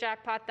hit the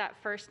jackpot that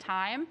first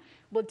time,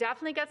 we'll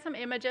definitely get some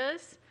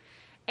images,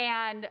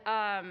 and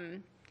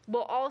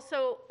we'll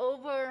also,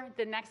 over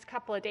the next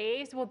couple of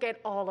days, we'll get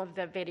all of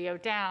the video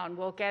down.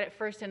 We'll get it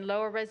first in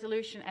lower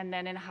resolution and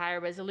then in higher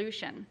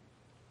resolution.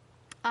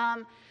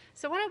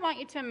 So what I want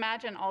you to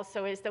imagine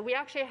also is that we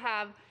actually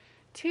have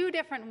 2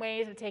 different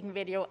ways of taking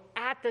video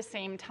at the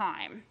same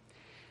time.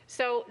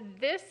 So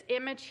this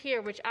image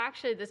here, which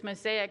actually this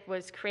mosaic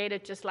was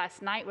created just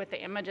last night with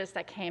the images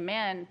that came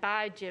in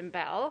by Jim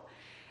Bell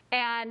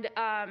and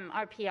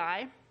our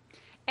PI,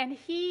 and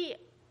he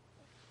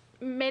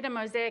made a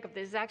mosaic of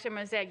this. It's actually a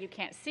mosaic. You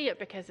can't see it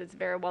because it's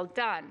very well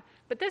done.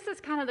 But this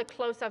is kind of the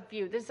close-up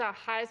view. This is our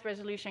highest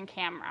resolution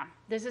camera.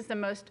 This is the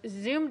most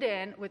zoomed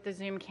in with the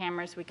zoom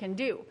cameras we can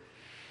do.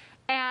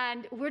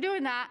 And we're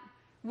doing that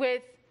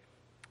with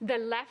the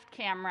left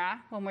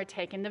camera when we're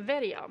taking the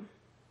video.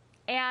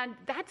 And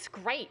that's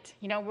great.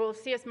 You know, we'll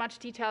see as much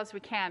detail as we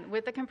can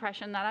with the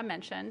compression that I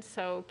mentioned,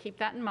 so keep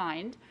that in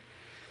mind.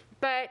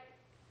 But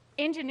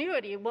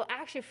Ingenuity will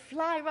actually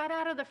fly right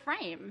out of the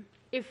frame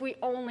if we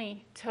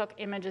only took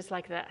images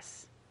like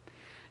this.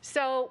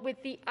 So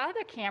with the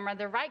other camera,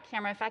 the right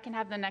camera, if I can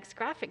have the next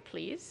graphic,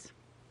 please.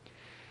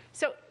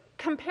 So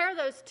compare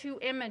those 2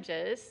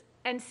 images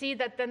and see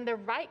that then the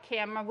right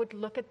camera would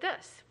look at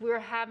this. We're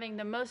having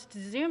the most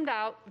zoomed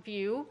out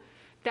view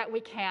that we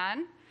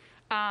can.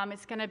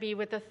 It's gonna be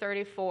with a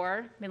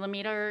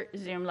 34mm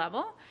zoom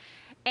level.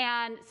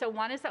 And so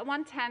one is at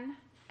 110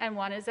 and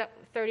one is at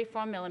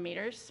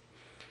 34mm.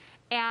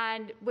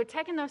 And we're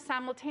taking those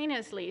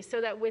simultaneously so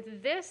that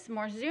with this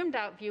more zoomed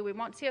out view, we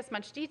won't see as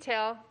much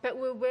detail, but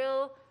we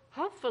will,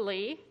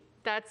 hopefully,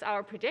 that's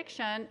our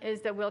prediction,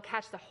 is that we'll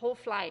catch the whole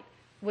flight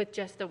with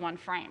just the 1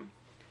 frame.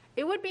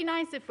 It would be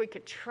nice if we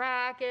could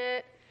track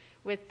it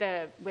with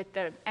the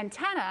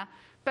antenna,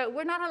 but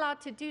we're not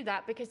allowed to do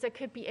that because there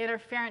could be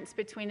interference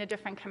between the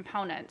different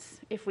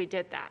components if we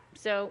did that.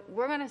 So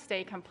we're gonna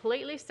stay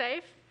completely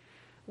safe.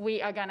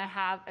 We are gonna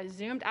have a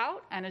zoomed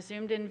out and a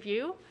zoomed in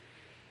view.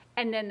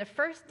 And then the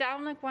first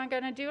downlink we're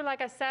gonna do, like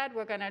I said,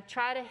 we're gonna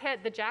try to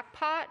hit the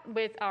jackpot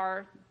with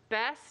our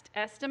best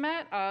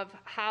estimate of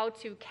how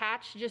to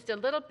catch just a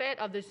little bit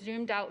of the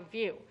zoomed out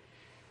view.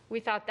 We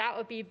thought that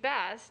would be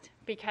best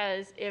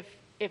because if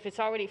it's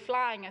already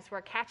flying as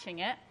we're catching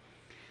it,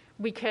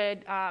 we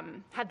could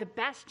have the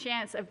best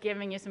chance of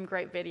giving you some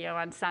great video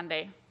on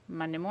Sunday,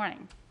 Monday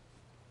morning.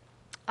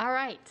 All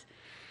right,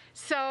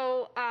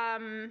 so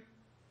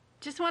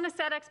just want to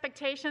set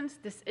expectations.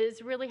 This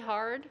is really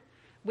hard.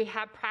 We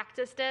have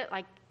practiced it,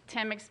 like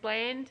Tim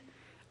explained,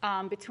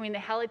 between the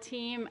Heli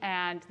team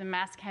and the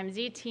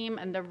MassChem-Z team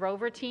and the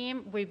rover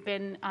team. We've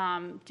been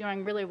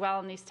doing really well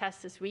in these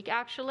tests this week,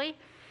 actually.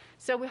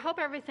 So we hope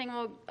everything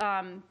will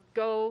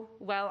go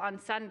well on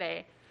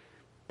Sunday.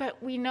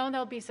 But we know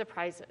there'll be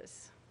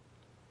surprises.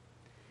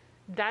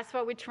 That's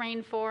what we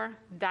train for.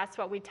 That's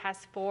what we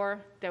test for.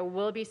 There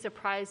will be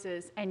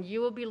surprises, and you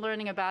will be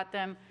learning about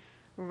them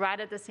right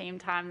at the same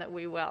time that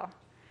we will.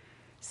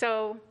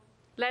 So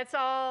let's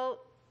all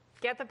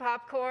get the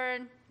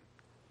popcorn,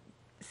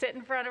 sit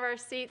in front of our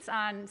seats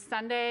on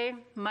Sunday,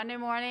 Monday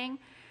morning,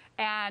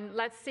 and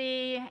let's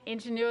see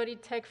Ingenuity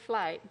take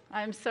flight.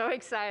 I'm so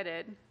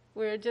excited.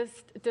 We're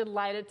just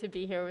delighted to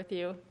be here with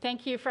you.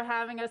 Thank you for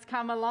having us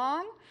come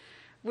along.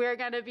 We're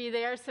going to be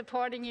there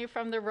supporting you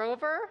from the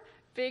rover,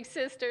 big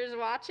sisters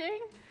watching,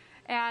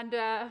 and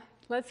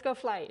let's go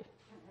flight.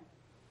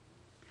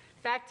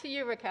 Back to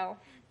you, Raquel.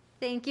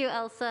 Thank you,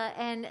 Elsa,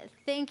 and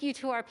thank you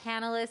to our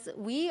panelists.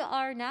 We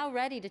are now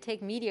ready to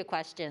take media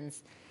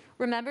questions.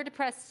 Remember to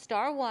press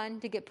 *1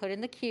 to get put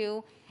in the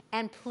queue,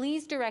 and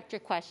please direct your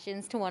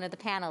questions to one of the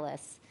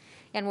panelists.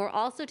 And we're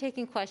also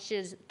taking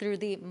questions through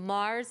the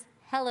Mars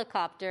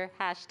Helicopter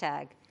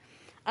hashtag.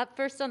 Up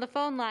first on the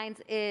phone lines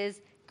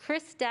is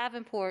Chris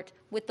Davenport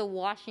with the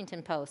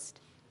Washington Post.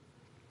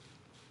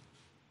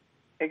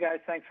 Hey guys,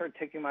 thanks for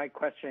taking my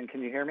question.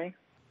 Can you hear me?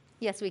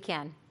 Yes, we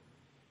can.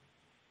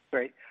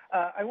 Great.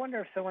 I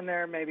wonder if someone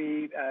there,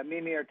 maybe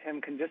Mimi or Tim,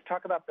 can just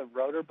talk about the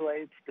rotor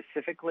blades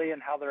specifically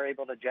and how they're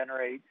able to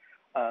generate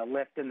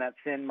lift in that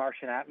thin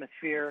Martian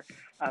atmosphere.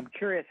 I'm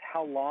curious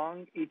how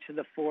long each of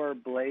the 4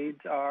 blades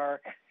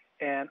are,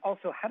 and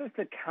also how does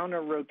the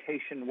counter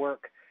rotation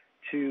work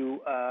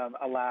to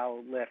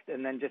allow lift?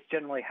 And then just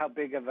generally, how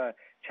big of a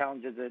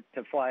challenge is it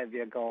to fly a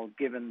vehicle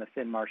given the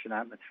thin Martian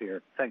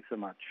atmosphere? Thanks so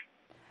much.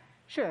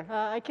 Sure,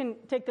 I can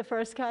take the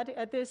first cut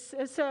at this.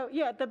 So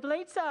yeah, the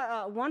blades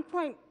are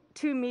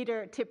 1.2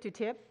 meter tip to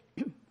tip,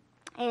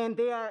 and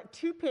they are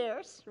two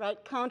pairs, right,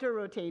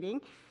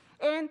 counter-rotating.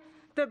 And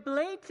the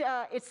blade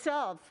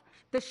itself,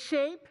 the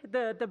shape,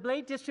 the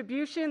blade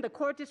distribution, the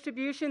core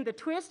distribution, the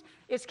twist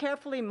is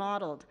carefully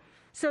modeled.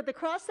 So the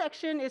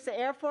cross-section is the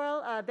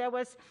airfoil that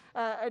was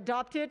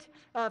adopted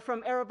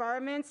from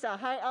AeroVironment's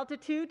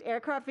high-altitude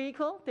aircraft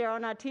vehicle. They're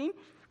on our team.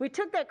 We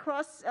took that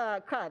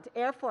cross-cut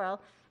airfoil,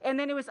 and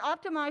then it was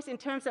optimized in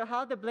terms of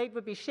how the blade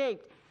would be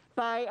shaped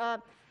by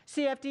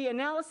CFD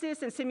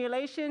analysis and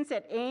simulations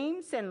at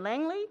Ames and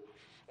Langley.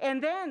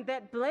 And then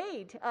that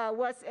blade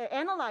was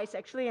analyzed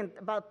actually in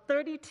about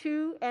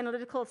 32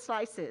 analytical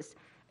slices.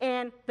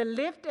 And the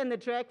lift and the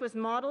drag was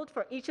modeled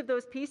for each of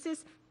those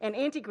pieces and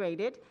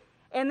integrated,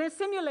 and then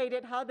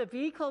simulated how the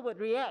vehicle would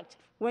react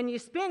when you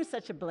spin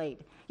such a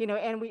blade.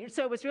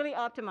 So it was really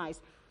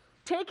optimized.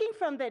 Taking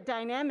from the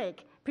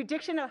dynamic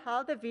prediction of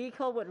how the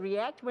vehicle would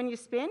react when you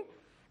spin,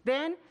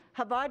 then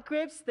Havard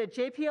Grips, the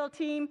JPL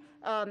team,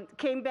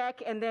 came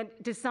back and then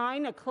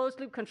designed a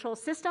closed-loop control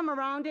system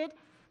around it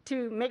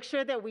to make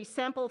sure that we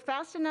sample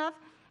fast enough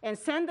and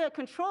send the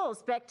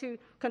controls back to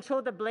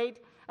control the blade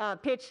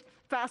pitch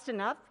fast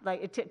enough.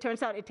 Like it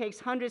turns out it takes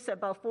hundreds,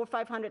 about 400 or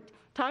 500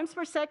 times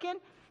per second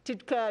to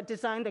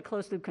design the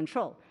closed-loop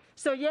control.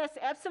 So yes,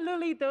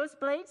 absolutely, those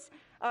blades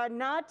are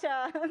not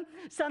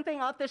something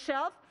off the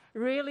shelf,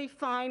 really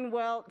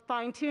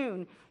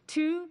fine-tuned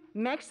to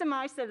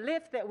maximize the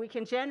lift that we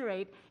can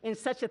generate in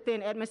such a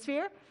thin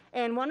atmosphere.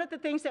 And one of the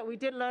things that we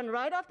did learn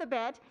right off the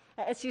bat,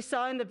 as you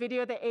saw in the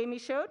video that Amy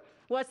showed,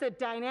 was the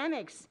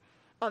dynamics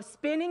of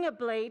spinning a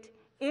blade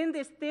in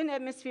this thin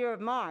atmosphere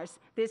of Mars,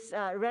 this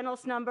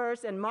Reynolds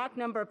numbers and Mach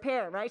number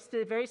pair, right,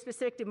 so very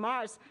specific to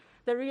Mars.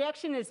 The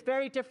reaction is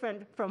very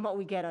different from what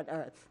we get on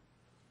Earth.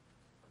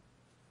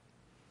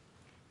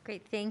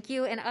 Great, thank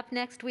you. And up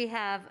next we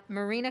have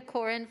Marina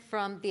Corin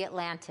from The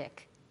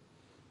Atlantic.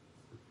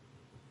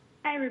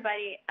 Hi,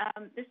 everybody.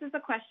 This is a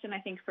question, I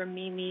think, for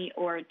Mimi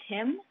or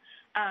Tim.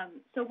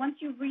 So once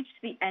you've reached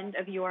the end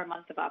of your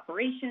month of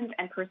operations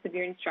and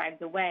Perseverance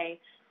drives away,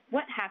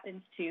 what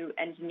happens to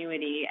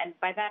Ingenuity? And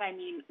by that, I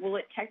mean, will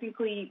it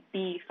technically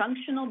be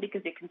functional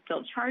because it can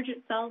still charge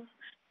itself?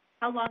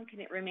 How long can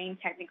it remain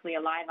technically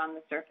alive on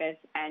the surface?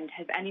 And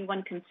has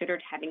anyone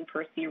considered having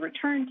Percy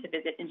return to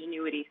visit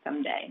Ingenuity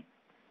someday?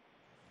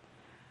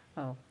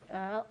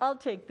 I'll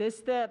take this.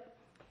 The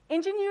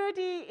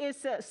Ingenuity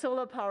is a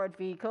solar-powered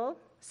vehicle,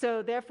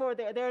 so therefore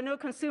there are no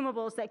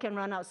consumables that can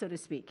run out, so to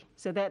speak.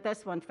 So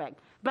that's one fact.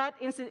 But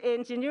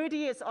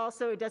Ingenuity is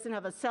also, it doesn't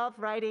have a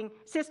self-righting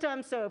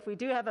system, so if we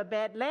do have a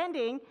bad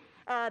landing,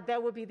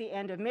 that will be the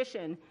end of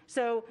mission.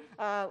 So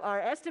our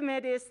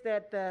estimate is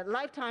that the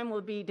lifetime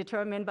will be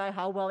determined by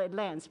how well it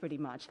lands, pretty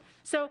much.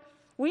 So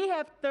we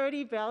have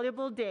 30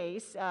 valuable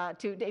days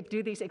to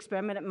do these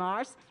experiments at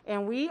Mars,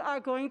 and we are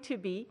going to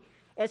be,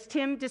 as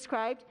Tim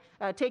described,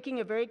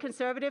 taking a very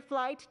conservative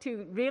flight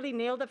to really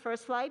nail the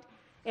first flight.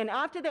 And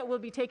after that, we'll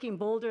be taking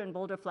bolder and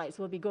bolder flights.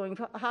 We'll be going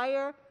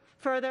higher,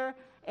 further,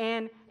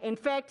 and in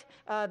fact,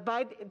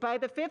 by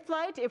the fifth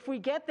flight, if we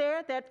get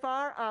there that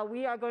far,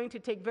 we are going to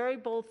take very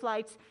bold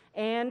flights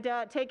and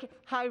take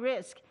high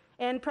risk.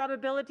 And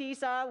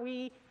probabilities are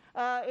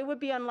it would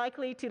be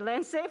unlikely to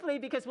land safely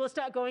because we'll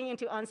start going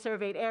into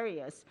unsurveyed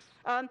areas.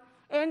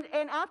 And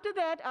after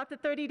that, after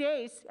 30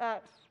 days,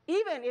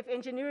 even if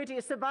Ingenuity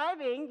is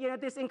surviving,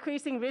 this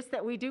increasing risk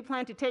that we do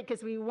plan to take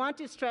because we want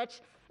to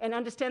stretch and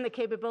understand the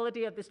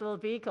capability of this little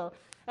vehicle.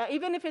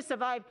 Even if it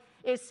survived,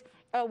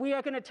 we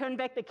are going to turn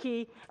back the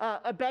key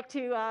back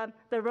to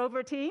the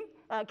rover team.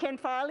 Ken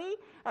Farley,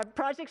 our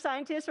project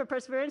scientist for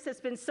Perseverance, has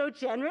been so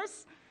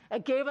generous,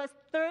 gave us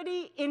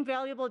 30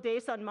 invaluable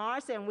days on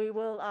Mars, and we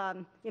will,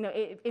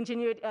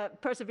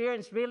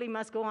 Perseverance really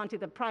must go on to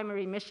the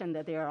primary mission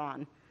that they are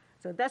on.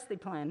 So that's the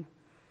plan.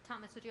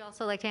 Thomas, would you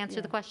also like to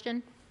answer the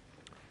question?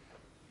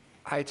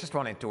 I just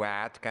wanted to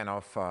add kind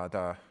of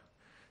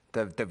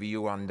the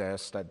view on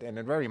this, and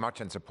very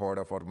much in support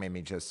of what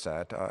Mimi just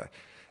said.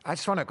 I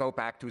just want to go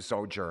back to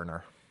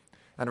Sojourner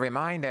and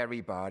remind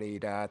everybody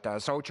that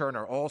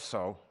Sojourner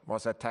also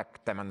was a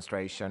tech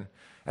demonstration.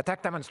 A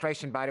tech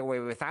demonstration, by the way,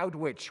 without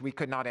which we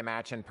could not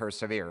imagine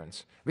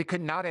Perseverance. We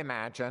could not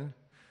imagine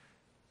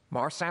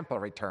Mars sample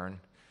return,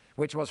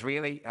 which was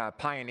really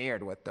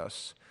pioneered with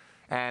this.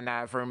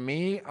 And for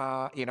me,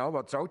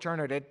 what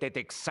Sojourner did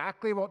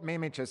exactly what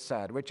Mimi just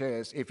said, which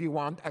is if you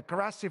want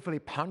aggressively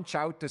punch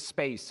out the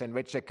space in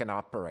which it can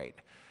operate,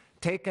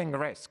 taking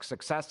risks,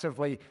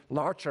 excessively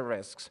larger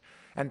risks.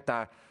 And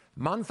the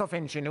month of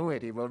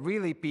Ingenuity will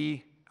really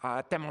be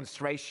a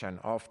demonstration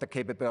of the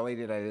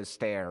capability that is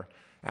there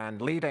and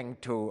leading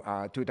to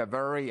the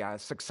very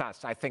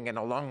success, I think, in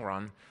the long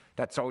run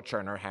that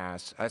Sojourner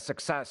has. A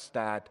success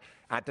that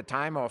at the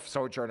time of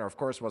Sojourner, of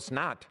course, was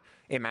not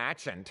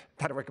imagined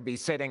that we could be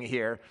sitting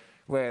here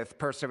with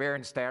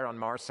Perseverance there on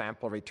Mars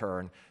sample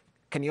return.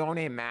 can you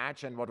only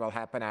imagine what will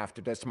happen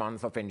after this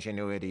month of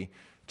Ingenuity,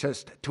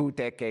 just 2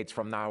 decades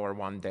from now or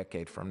 1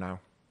 decade from now?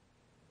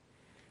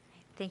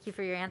 Thank you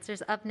for your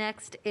answers. Up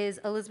next is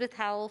Elizabeth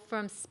Howell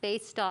from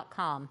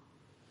space.com.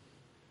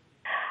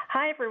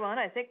 Hi, everyone.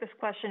 I think this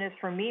question is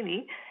for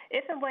Mimi.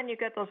 If and when you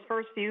get those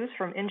first views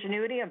from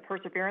Ingenuity and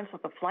Perseverance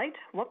of the flight,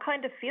 what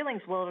kind of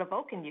feelings will it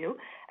evoke in you?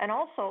 And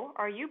also,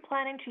 are you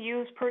planning to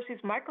use Percy's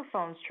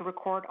microphones to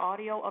record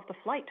audio of the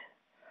flight?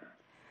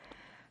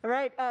 All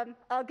right,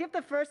 I'll give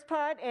the first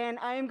part, and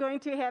I am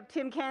going to have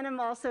Tim Canham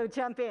also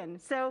jump in.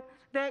 So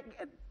the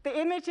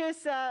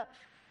images,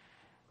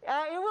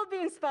 it will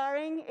be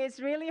inspiring. It's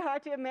really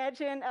hard to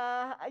imagine,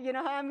 how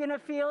I'm going to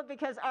feel,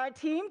 because our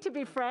team, to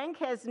be frank,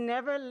 has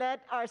never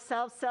let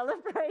ourselves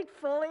celebrate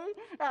fully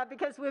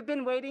because we've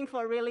been waiting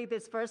for really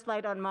this first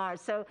flight on Mars.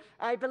 So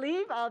I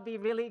believe I'll be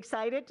really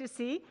excited to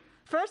see.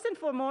 First and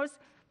foremost,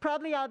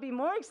 probably I'll be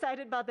more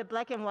excited about the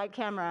black and white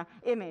camera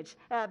image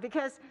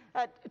because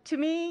to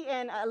me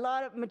and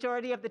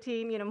majority of the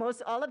team,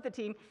 most all of the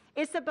team,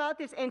 it's about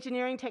this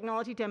engineering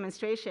technology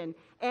demonstration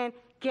and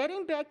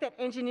getting back that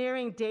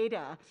engineering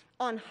data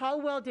on how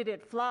well did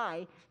it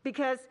fly,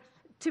 because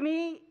to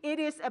me, it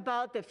is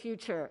about the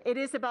future. It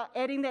is about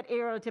adding that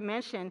aerial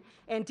dimension,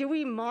 and do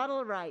we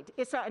model right?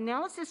 Is our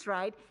analysis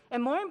right?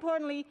 And more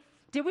importantly,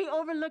 did we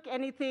overlook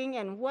anything,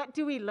 and what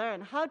do we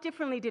learn? How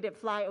differently did it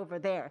fly over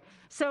there?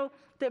 So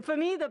for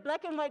me, the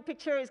black and white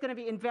picture is going to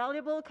be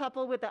invaluable,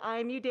 coupled with the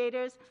IMU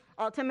data,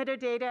 altimeter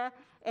data,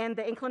 and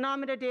the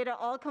inclinometer data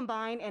all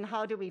combined, and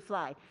how do we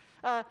fly?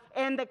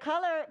 And the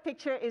color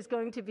picture is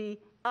going to be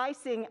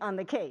icing on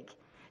the cake.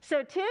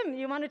 So Tim,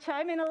 you want to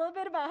chime in a little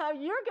bit about how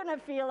you're going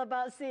to feel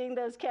about seeing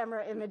those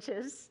camera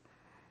images?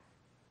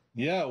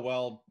 Yeah,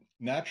 well,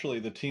 naturally,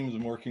 the team's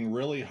been working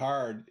really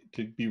hard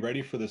to be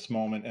ready for this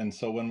moment. And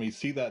so when we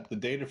see that the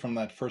data from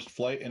that first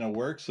flight and it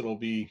works, it'll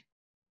be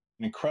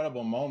an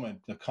incredible moment,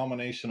 the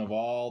culmination of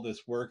all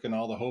this work and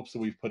all the hopes that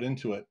we've put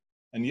into it.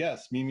 And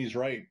yes, Mimi's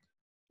right.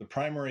 The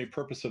primary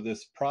purpose of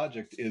this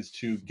project is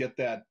to get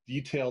that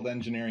detailed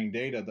engineering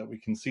data that we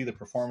can see the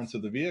performance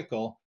of the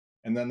vehicle,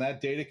 and then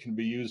that data can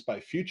be used by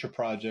future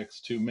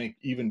projects to make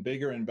even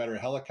bigger and better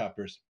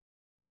helicopters.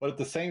 But at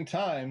the same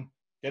time,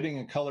 getting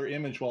a color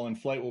image while in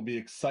flight will be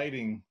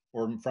exciting,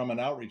 or from an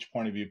outreach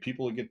point of view.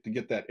 People will get to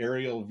get that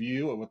aerial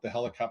view of what the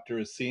helicopter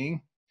is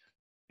seeing,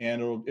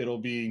 and it'll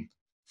be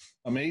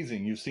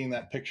amazing. You've seen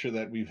that picture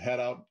that we've had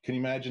out. Can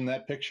you imagine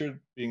that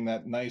picture being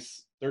that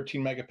nice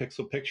 13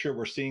 megapixel picture?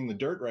 We're seeing the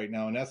dirt right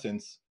now in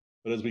essence,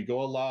 but as we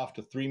go aloft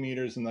to 3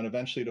 meters and then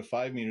eventually to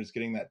 5 meters,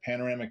 getting that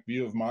panoramic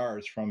view of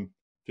Mars from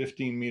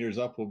 15 meters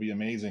up will be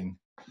amazing.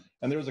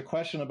 And there was a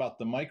question about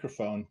the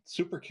microphone.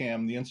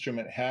 SuperCam, the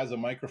instrument, has a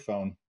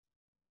microphone,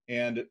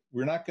 and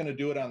we're not going to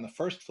do it on the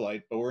first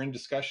flight, but we're in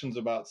discussions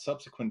about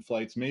subsequent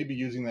flights, maybe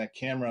using that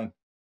camera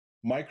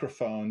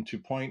microphone to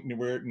point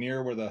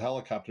near where the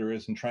helicopter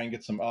is and try and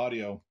get some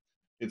audio.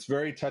 It's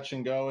very touch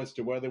and go as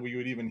to whether we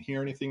would even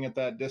hear anything at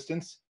that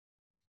distance.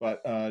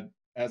 But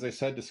as I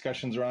said,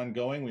 discussions are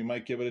ongoing. We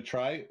might give it a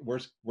try.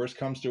 Worst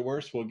comes to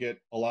worst, we'll get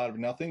a lot of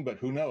nothing, but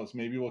who knows?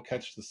 Maybe we'll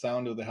catch the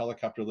sound of the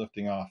helicopter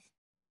lifting off.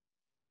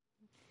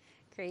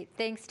 Great.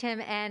 Thanks, Tim,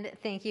 and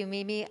thank you,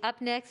 Mimi.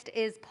 Up next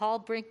is Paul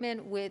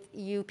Brinkman with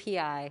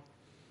UPI.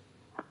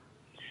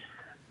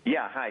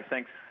 Yeah, hi,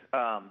 thanks.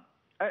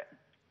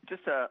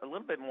 Just a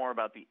little bit more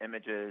about the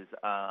images.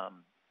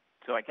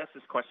 So I guess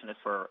this question is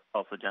for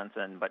Elsa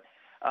Jensen, but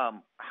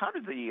how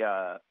do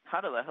the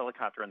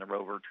helicopter and the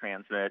rover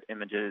transmit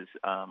images?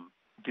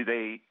 Do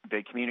they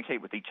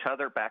communicate with each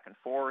other back and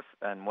forth,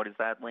 and what does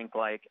that link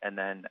like? And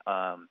then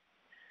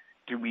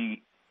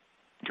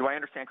do I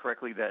understand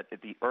correctly that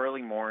at the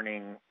early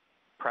morning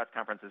press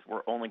conferences,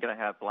 we're only going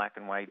to have black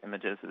and white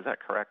images? Is that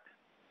correct?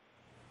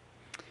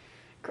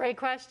 Great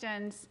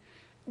questions.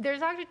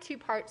 There's actually two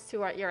parts to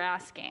what you're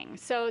asking.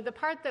 So the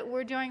part that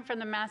we're doing from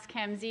the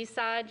Mastcam-Z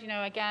side,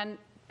 again,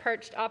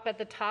 perched up at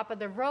the top of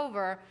the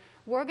rover,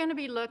 we're going to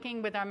be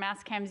looking with our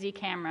Mastcam-Z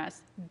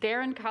cameras.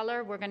 They're in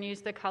color. We're going to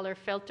use the color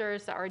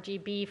filters, the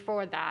RGB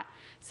for that.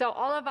 So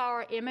all of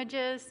our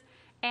images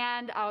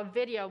and our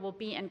video will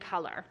be in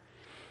color.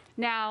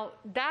 Now,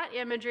 that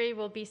imagery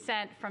will be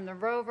sent from the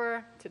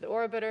rover to the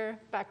orbiter,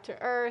 back to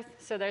Earth.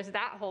 So there's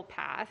that whole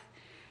path.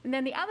 And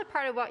then the other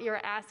part of what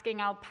you're asking,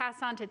 I'll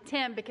pass on to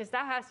Tim, because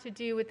that has to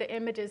do with the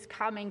images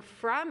coming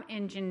from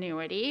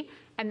Ingenuity,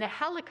 and the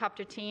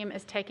helicopter team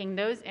is taking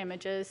those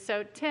images.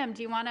 So Tim,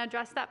 do you want to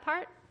address that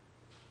part?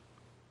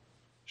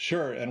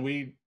 Sure, and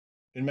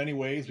in many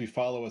ways, we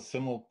follow a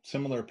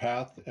similar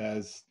path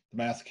as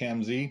the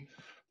Mastcam-Z.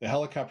 The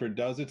helicopter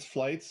does its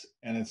flights,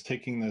 and it's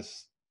taking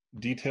this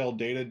detailed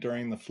data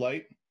during the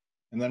flight,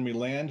 and then we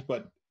land,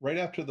 but right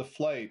after the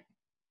flight,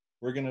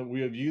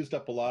 we have used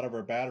up a lot of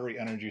our battery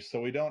energy, so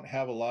we don't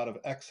have a lot of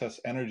excess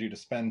energy to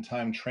spend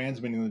time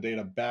transmitting the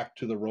data back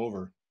to the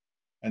rover.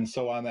 And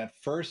so on that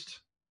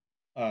first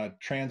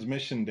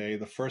transmission day,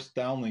 the first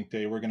downlink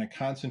day, we're going to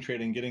concentrate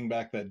on getting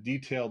back that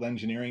detailed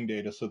engineering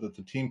data so that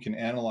the team can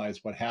analyze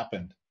what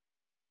happened.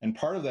 And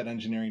part of that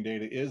engineering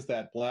data is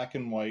that black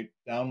and white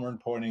downward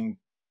pointing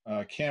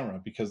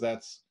camera, because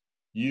that's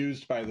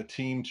used by the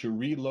team to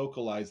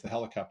relocalize the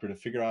helicopter to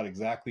figure out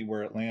exactly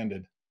where it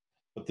landed.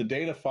 But the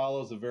data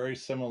follows a very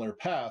similar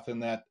path in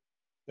that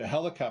the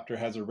helicopter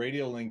has a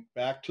radio link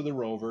back to the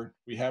rover.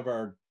 We have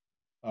our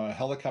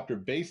helicopter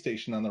base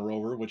station on the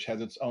rover, which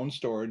has its own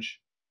storage,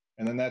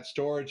 and then that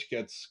storage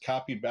gets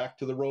copied back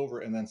to the rover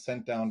and then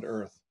sent down to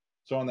Earth.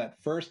 So on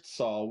that first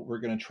sol, we're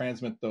going to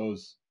transmit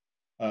those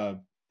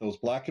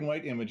black and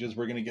white images.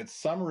 We're going to get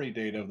summary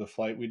data of the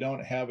flight. We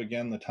don't have,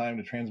 again, the time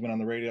to transmit on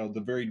the radio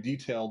the very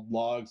detailed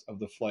logs of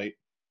the flight.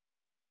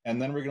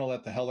 And then we're going to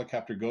let the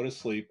helicopter go to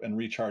sleep and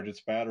recharge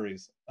its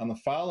batteries. On the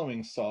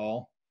following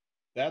sol,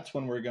 that's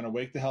when we're going to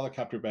wake the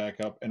helicopter back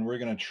up, and we're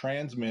going to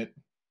transmit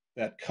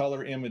that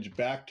color image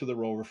back to the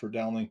rover for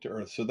downlink to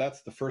Earth. So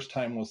that's the first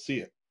time we'll see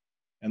it.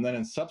 And then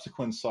in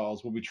subsequent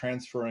sols, we'll be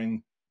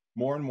transferring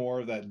more and more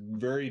of that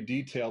very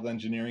detailed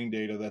engineering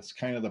data that's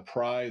kind of the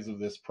prize of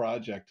this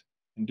project,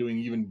 and doing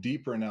even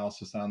deeper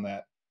analysis on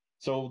that.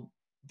 So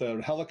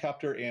the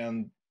helicopter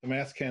and the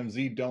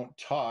Mastcam-Z don't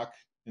talk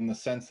in the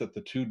sense that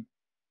the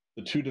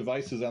two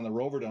devices on the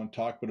rover don't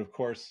talk, but of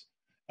course,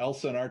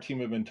 Elsa and our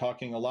team have been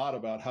talking a lot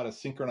about how to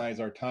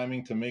synchronize our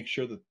timing to make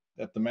sure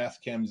that the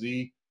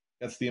Mastcam-Z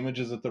gets the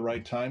images at the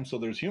right time. So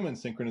there's human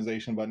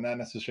synchronization, but not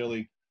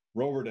necessarily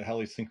rover to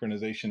heli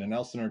synchronization. And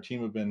Elsa and our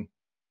team have been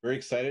very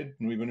excited,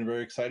 and we've been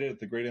very excited at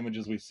the great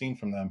images we've seen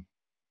from them.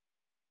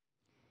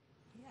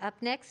 Up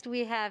next,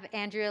 we have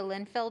Andrea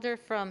Linfelder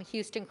from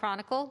Houston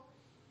Chronicle.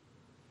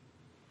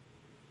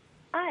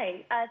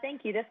 Hi,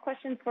 thank you. This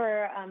question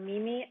for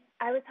Mimi.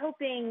 I was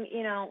hoping,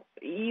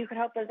 you could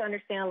help us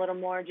understand a little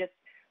more just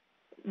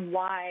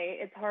why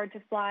it's hard to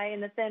fly in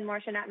the thin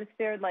Martian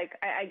atmosphere. Like,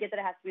 I get that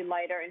it has to be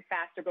lighter and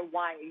faster, but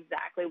why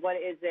exactly? What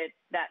is it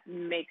that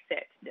makes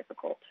it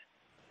difficult?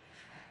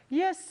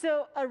 Yes,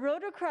 so a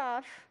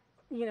rotorcraft,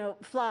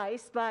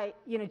 flies by,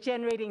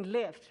 generating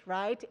lift,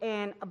 right?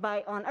 And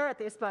on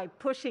Earth, it's by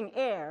pushing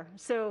air.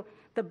 So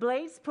the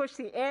blades push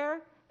the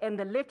air, and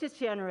the lift is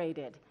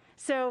generated.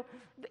 So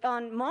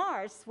on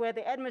Mars, where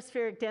the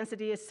atmospheric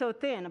density is so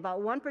thin,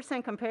 about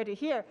 1% compared to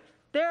here,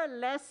 there are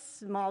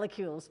less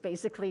molecules,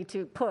 basically,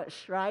 to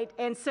push, right?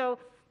 And so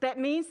that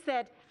means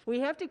that we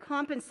have to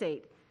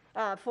compensate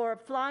for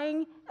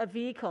flying a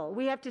vehicle.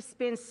 We have to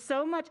spin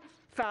so much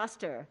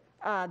faster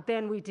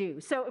than we do.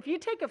 So if you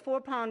take a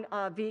 4-pound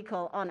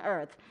vehicle on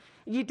Earth,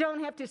 you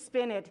don't have to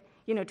spin it,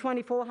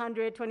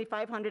 2,400,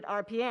 2,500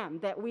 RPM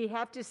that we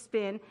have to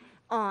spin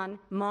on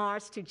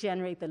Mars to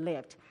generate the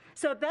lift.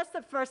 So that's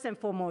the first and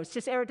foremost.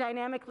 Just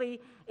aerodynamically,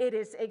 it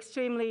is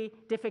extremely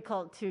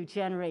difficult to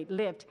generate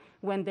lift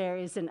when there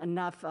isn't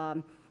enough,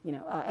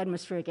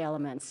 atmospheric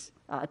elements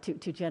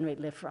to generate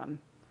lift from.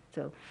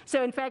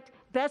 So in fact,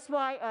 that's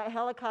why a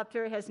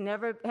helicopter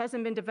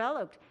hasn't been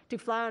developed to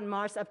fly on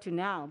Mars up to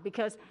now,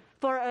 because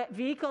for a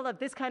vehicle of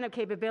this kind of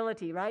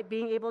capability, right,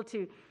 being able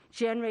to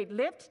generate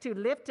lift, to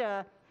lift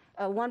a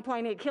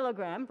 1.8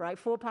 kilogram, right,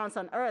 4 pounds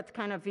on Earth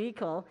kind of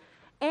vehicle,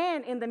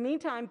 and in the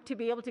meantime, to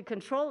be able to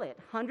control it,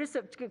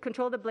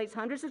 control the blades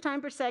hundreds of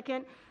times per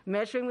second,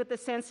 measuring with the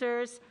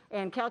sensors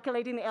and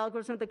calculating the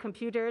algorithms with the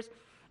computers,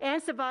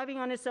 and surviving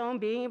on its own,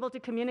 being able to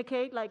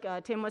communicate like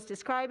Tim was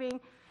describing,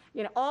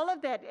 all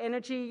of that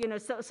energy,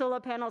 solar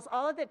panels,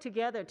 all of that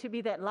together to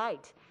be that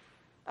light.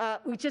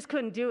 We just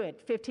couldn't do it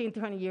 15,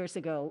 20 years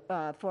ago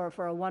for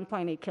a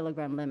 1.8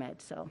 kilogram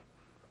limit. So,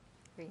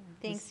 great.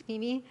 Thanks,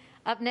 Mimi.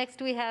 Up next,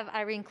 we have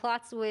Irene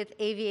Klotz with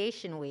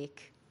Aviation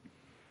Week.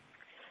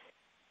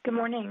 Good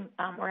morning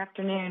or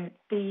afternoon.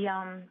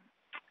 I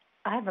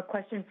have a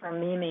question for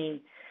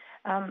Mimi.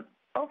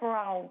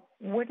 Overall,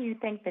 what do you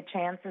think the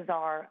chances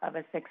are of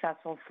a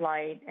successful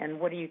flight, and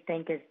what do you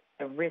think is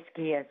the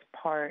riskiest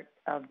part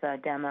of the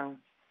demo?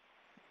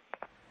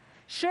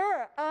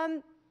 Sure.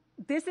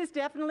 This is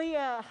definitely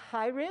a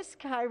high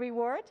risk, high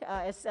reward,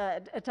 as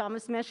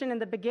Thomas mentioned in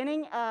the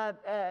beginning,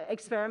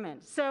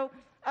 experiment. So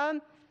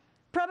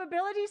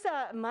probabilities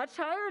are much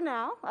higher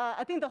now.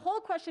 I think the whole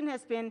question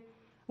has been,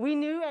 we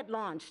knew at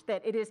launch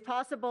that it is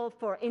possible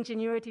for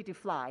Ingenuity to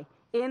fly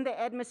in the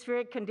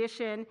atmospheric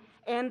condition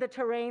and the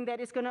terrain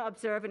that it's going to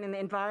observe and in the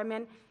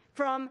environment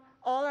from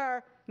all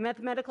our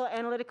mathematical,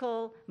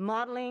 analytical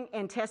modeling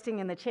and testing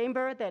in the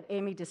chamber that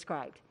Amy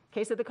described.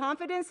 Okay, so the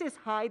confidence is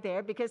high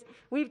there because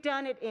we've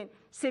done it in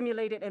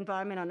simulated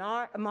environment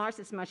on Mars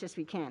as much as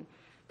we can.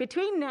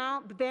 Between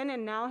then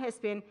and now has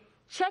been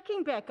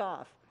checking back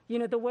off.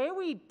 The way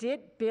we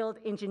did build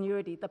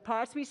Ingenuity, the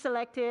parts we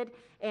selected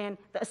and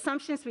the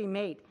assumptions we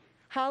made,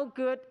 how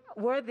good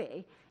were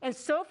they? And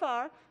so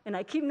far, and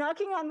I keep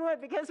knocking on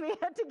wood because we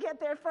had to get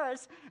there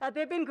first,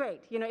 they've been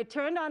great. It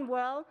turned on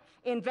well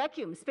in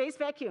vacuum, space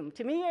vacuum.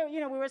 To me,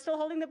 we were still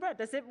holding the breath.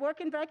 Does it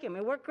work in vacuum?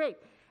 It worked great.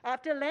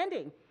 After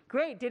landing,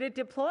 great. Did it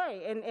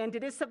deploy? And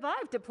did it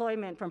survive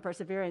deployment from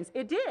Perseverance?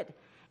 It did.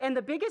 And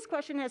the biggest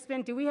question has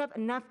been, do we have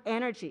enough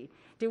energy?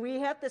 Do we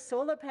have the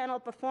solar panel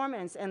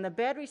performance and the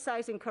battery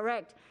sizing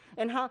correct?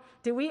 And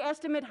do we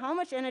estimate how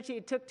much energy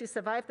it took to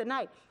survive the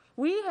night?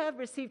 We have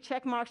received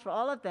check marks for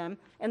all of them.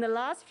 And the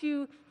last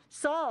few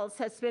sols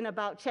has been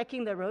about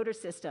checking the rotor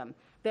system,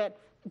 that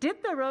did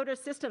the rotor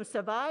system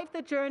survive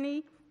the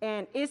journey,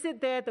 and is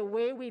it there the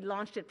way we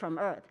launched it from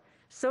Earth?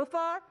 So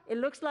far, it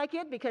looks like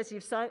it because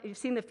you've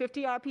seen the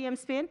 50 RPM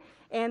spin,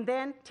 and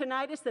then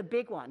tonight is the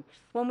big one,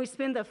 when we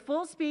spin the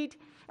full speed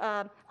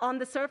on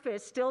the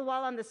surface, still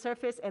while on the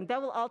surface, and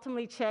that will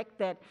ultimately check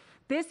that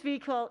this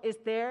vehicle is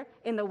there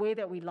in the way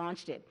that we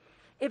launched it.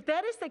 If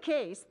that is the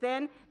case,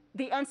 then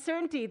the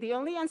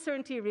only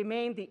uncertainty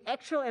remains the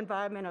actual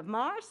environment of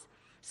Mars.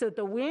 So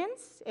the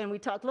winds, and we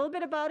talked a little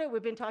bit about it.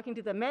 We've been talking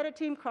to the Meta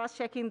team,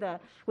 cross-checking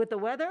with the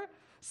weather.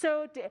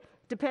 So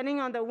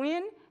depending on the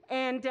wind,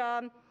 and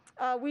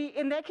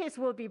in that case,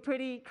 we'll be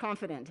pretty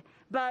confident.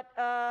 But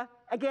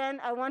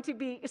again, I want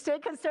to stay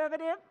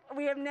conservative.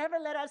 We have never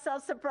let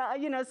ourselves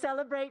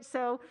celebrate.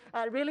 So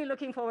really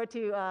looking forward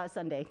to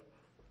Sunday.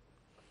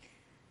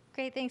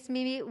 Great, thanks,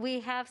 Mimi.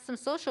 We have some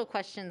social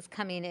questions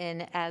coming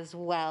in as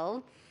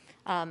well.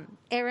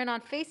 Aaron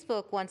on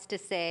Facebook wants to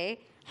say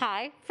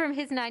hi from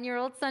his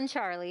 9-year-old son,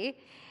 Charlie.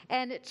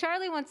 And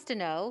Charlie wants to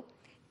know,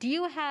 do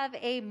you have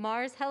a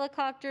Mars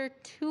helicopter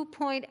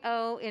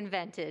 2.0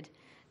 invented?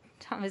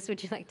 Thomas,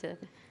 would you like to?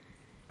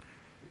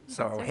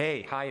 So,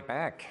 hey, hi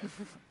back.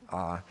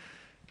 I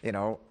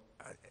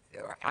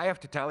have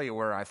to tell you,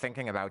 we're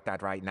thinking about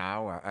that right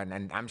now,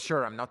 and I'm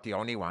sure I'm not the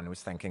only one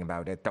who's thinking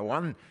about it. The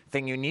one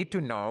thing you need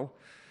to know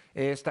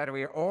is that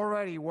we're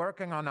already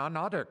working on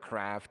another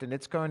craft, and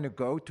it's going to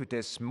go to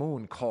this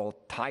moon called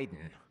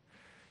Titan.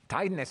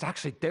 Titan is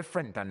actually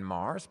different than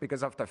Mars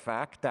because of the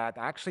fact that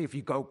actually if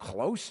you go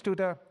close to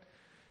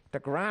the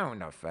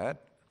ground of it,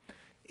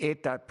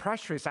 the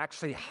pressure is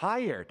actually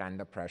higher than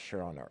the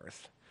pressure on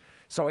Earth.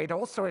 So it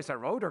also is a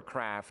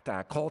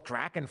rotorcraft called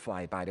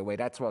Dragonfly, by the way.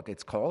 That's what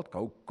it's called.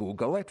 Go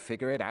Google it,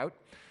 figure it out.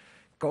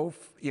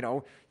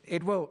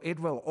 It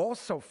will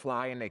also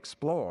fly and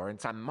explore.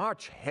 It's a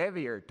much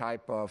heavier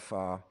type of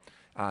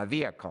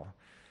vehicle.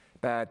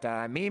 But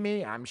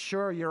Mimi, I'm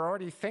sure you're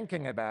already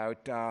thinking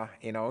about the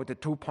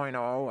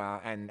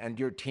 2.0 and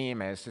your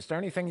team is. Is there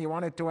anything you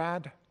wanted to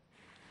add?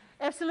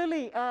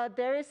 Absolutely.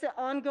 There is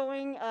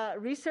ongoing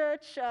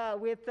research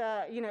led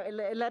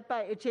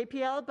by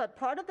JPL, but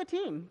part of the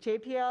team,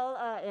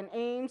 JPL and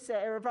Ames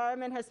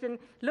AeroVironment, has been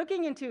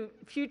looking into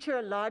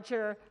future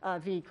larger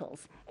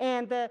vehicles.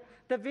 And the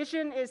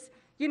vision is,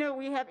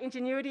 we have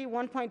Ingenuity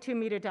 1.2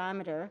 meter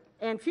diameter,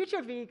 and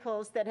future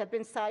vehicles that have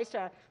been sized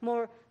are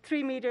more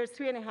 3 meters,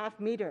 3.5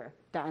 meter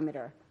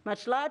diameter,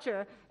 much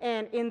larger,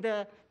 and in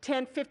the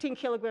 10, 15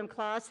 kilogram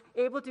class,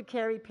 able to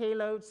carry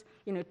payloads,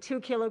 2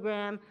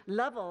 kilogram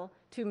level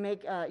to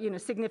make,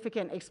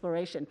 significant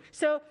exploration.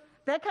 So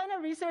that kind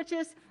of research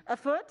is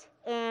afoot,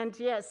 and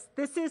yes,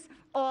 this is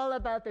all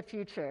about the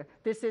future.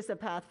 This is a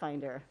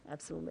pathfinder,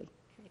 absolutely.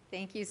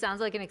 Thank you.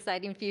 Sounds like an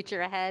exciting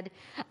future ahead.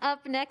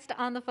 Up next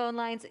on the phone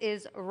lines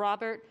is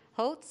Robert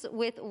Holtz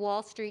with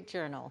Wall Street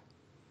Journal.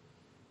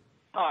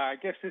 Hi, I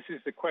guess this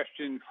is the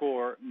question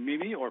for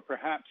Mimi or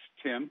perhaps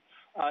Tim.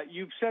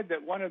 You've said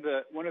that one of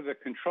the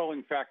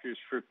controlling factors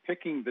for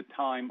picking the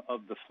time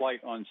of the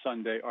flight on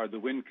Sunday are the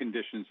wind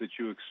conditions that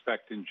you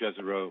expect in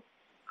Jezero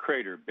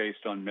Crater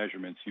based on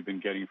measurements you've been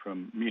getting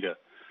from META,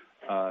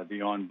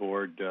 the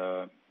onboard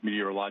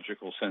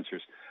meteorological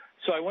sensors.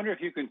 So I wonder if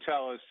you can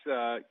tell us,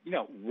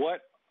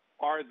 what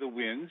are the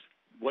winds?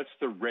 What's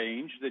the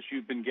range that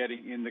you've been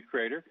getting in the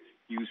crater?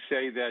 You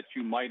say that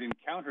you might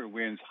encounter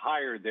winds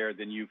higher there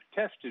than you've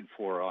tested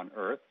for on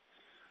Earth.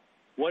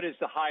 What is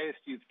the highest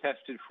you've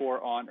tested for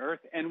on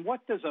Earth? And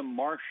what does a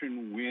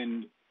Martian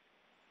wind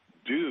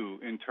do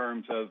in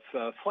terms of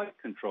flight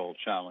control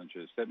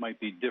challenges that might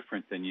be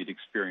different than you'd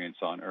experience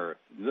on Earth?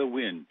 The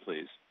wind,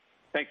 please.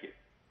 Thank you.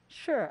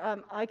 Sure.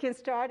 I can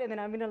start, and then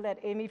I'm going to let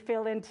Amy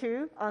fill in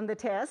too on the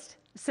test.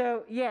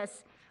 So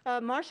yes,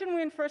 Martian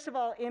wind, first of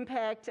all,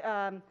 impact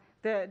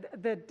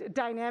the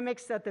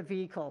dynamics of the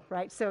vehicle,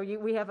 right? So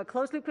we have a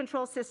closed-loop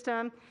control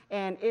system,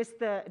 and it's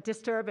the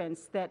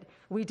disturbance that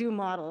we do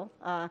model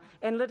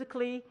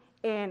analytically,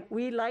 and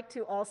we like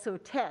to also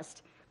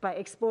test by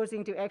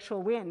exposing to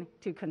actual wind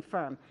to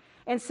confirm.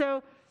 And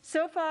so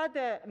far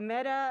the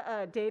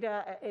Meta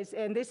data is,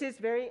 and this is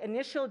very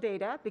initial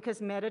data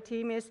because Meta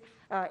team is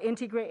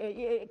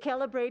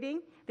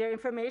calibrating their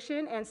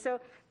information. And so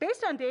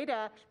based on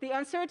data, the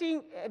uncertainty,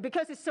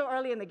 because it's so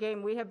early in the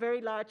game, we have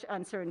very large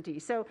uncertainty.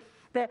 So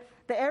the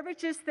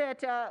averages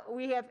that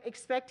we have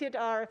expected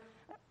are,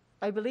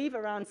 I believe,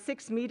 around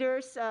 6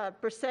 meters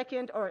per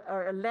second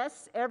or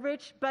less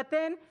average. But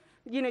then,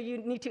 you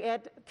need to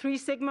add 3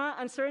 sigma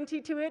uncertainty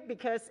to it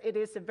because it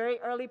is a very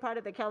early part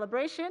of the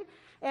calibration.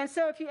 And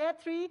so if you add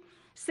 3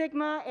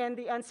 sigma and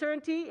the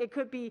uncertainty, it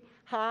could be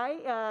high,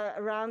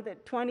 around the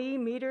 20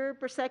 meter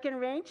per second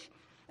range,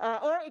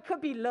 or it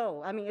could be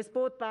low. I mean, it's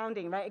both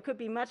bounding, right? It could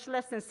be much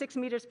less than 6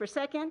 meters per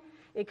second.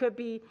 It could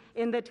be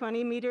in the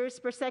 20 meters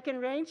per second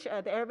range.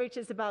 The average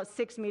is about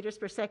 6 meters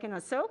per second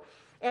or so.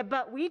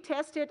 But we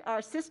tested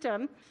our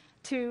system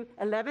to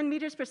 11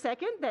 meters per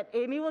second that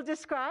Amy will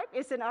describe.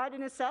 It's an art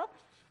in itself,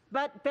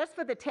 but that's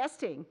for the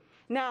testing.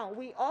 Now,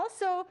 we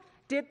also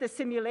did the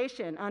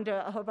simulation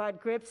under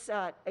Hobart Gripp's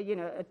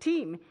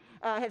team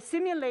have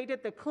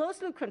simulated the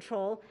closed-loop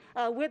control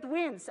with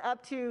winds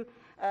up to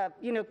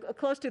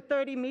close to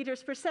 30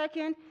 meters per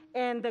second,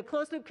 and the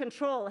closed-loop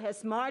control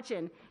has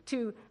margin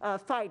to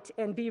fight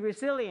and be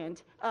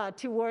resilient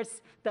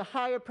towards the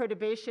higher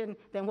perturbation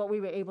than what we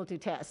were able to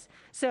test.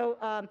 So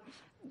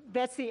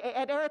that's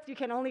at Earth, you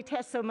can only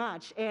test so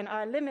much, and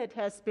our limit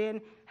has been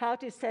how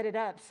to set it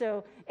up.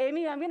 So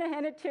Amy, I'm going to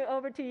hand it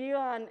over to you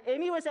on,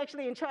 Amy was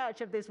actually in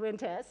charge of this wind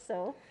test,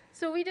 so.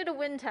 So we did a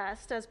wind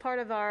test as part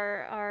of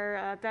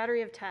our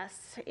battery of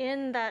tests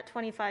in that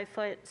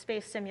 25-foot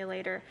space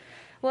simulator.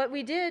 What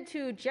we did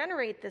to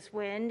generate this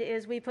wind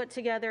is we put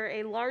together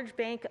a large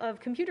bank of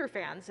computer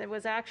fans. It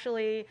was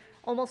actually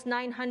almost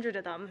 900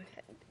 of them.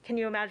 Can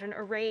you imagine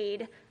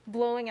arrayed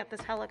blowing at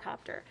this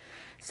helicopter?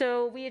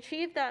 So we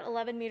achieved that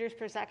 11 meters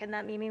per second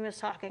that Mimi was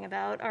talking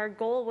about. Our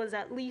goal was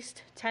at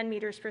least 10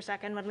 meters per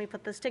second when we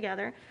put this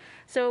together.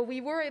 So we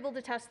were able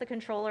to test the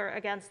controller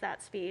against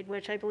that speed,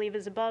 which I believe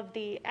is above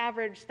the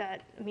average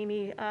that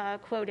Mimi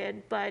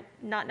quoted, but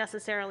not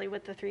necessarily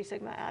with the 3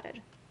 sigma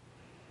added.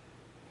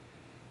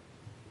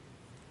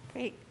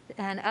 Great.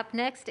 And up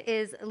next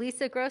is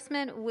Lisa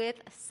Grossman with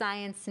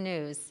Science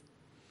News.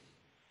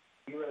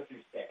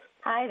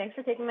 Hi, thanks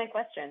for taking my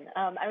question.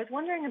 I was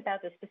wondering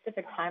about the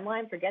specific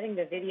timeline for getting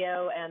the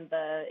video and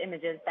the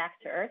images back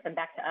to Earth and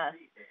back to us.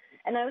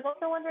 And I was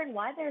also wondering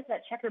why there's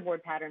that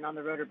checkerboard pattern on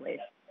the rotor blade.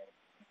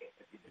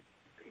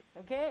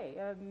 Okay,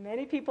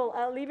 many people,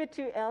 I'll leave it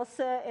to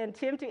Elsa and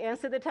Tim to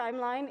answer the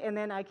timeline, and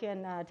then I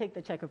can take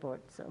the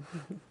checkerboard. So.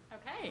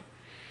 Okay.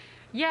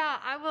 Yeah,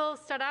 I will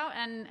start out,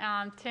 and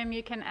Tim,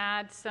 you can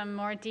add some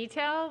more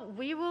detail.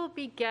 We will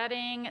be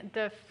getting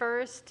the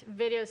first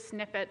video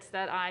snippets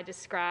that I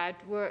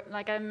described.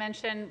 Like I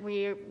mentioned,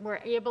 we were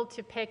able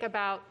to pick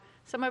about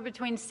somewhere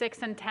between 6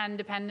 and 10,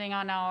 depending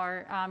on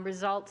our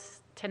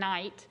results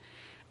tonight.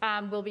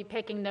 We'll be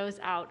picking those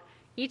out.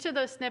 Each of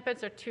those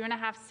snippets are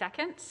 2.5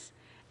 seconds,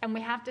 and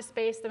we have to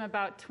space them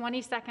about 20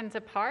 seconds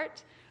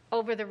apart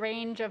over the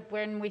range of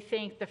when we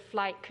think the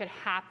flight could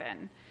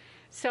happen.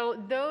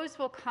 So those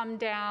will come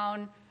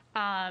down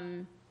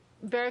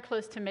very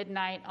close to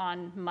midnight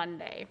on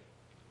Monday,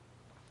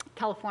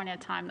 California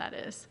time, that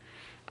is.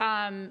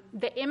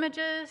 The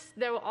images,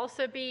 there will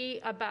also be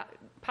about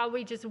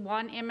probably just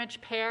one image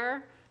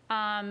pair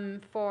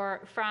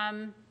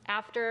from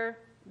after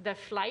the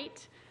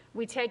flight.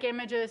 We take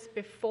images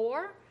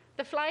before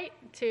the flight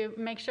to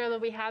make sure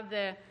that we have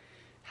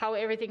how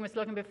everything was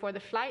looking before the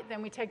flight.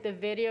 Then we take the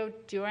video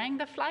during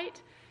the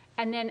flight.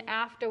 And then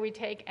after, we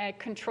take a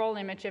control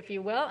image, if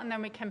you will, and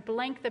then we can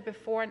blink the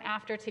before and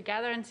after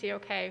together and see,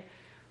 okay,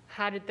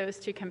 how did those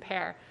two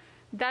compare?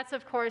 That's,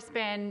 of course,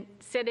 been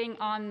sitting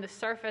on the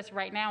surface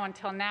right now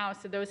until now,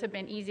 so those have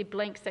been easy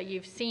blinks that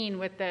you've seen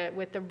with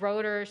the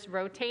rotors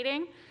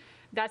rotating.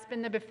 That's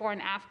been the before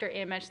and after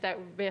image that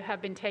we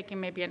have been taking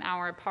maybe an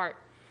hour apart.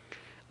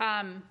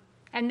 And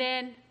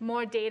then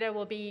more data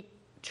will be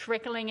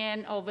trickling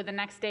in over the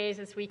next days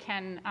as we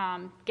can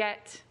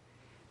get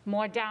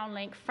more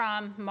downlink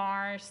from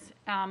Mars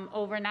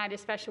overnight.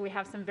 Especially, we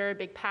have some very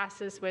big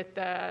passes with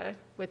the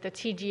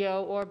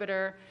TGO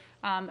orbiter,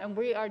 and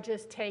we are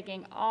just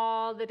taking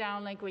all the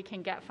downlink we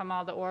can get from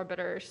all the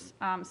orbiters,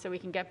 so we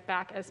can get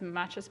back as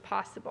much as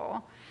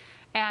possible.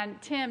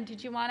 And Tim,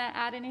 did you want to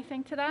add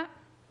anything to that?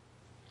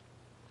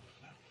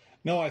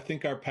 No, I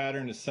think our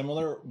pattern is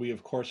similar. We,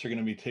 of course, are going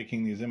to be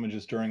taking these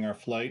images during our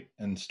flight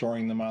and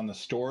storing them on the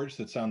storage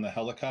that's on the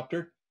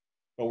helicopter,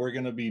 but we're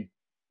going to be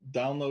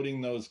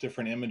downloading those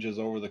different images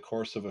over the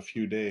course of a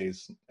few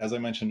days. As I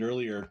mentioned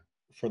earlier,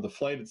 for the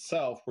flight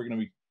itself, we're going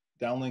to be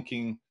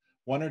downlinking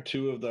 1 or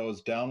 2 of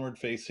those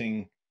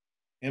downward-facing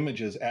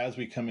images as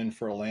we come in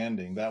for a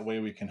landing. That way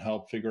we can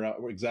help figure out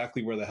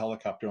exactly where the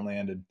helicopter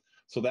landed.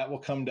 So that will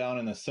come down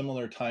in a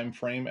similar time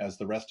frame as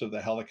the rest of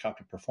the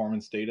helicopter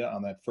performance data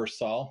on that first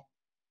sol.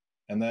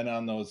 And then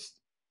on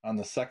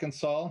the second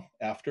sol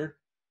after,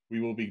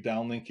 we will be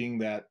downlinking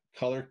that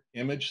color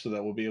image so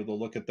that we'll be able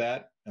to look at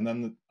that. And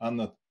then on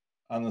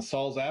the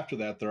sols after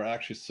that, there are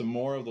actually some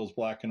more of those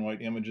black and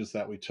white images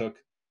that we took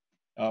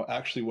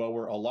actually while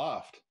we're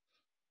aloft.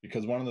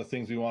 Because one of the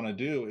things we want to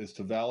do is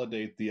to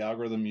validate the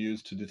algorithm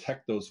used to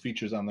detect those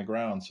features on the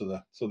ground.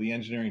 So the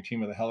engineering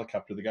team of the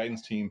helicopter, the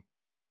guidance team,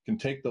 can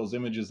take those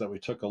images that we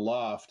took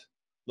aloft,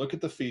 look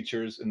at the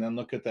features, and then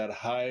look at that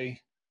high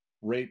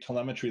rate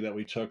telemetry that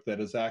we took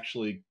that is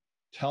actually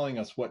telling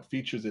us what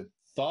features it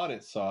thought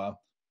it saw,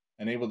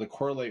 and able to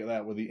correlate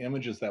that with the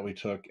images that we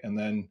took, and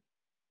then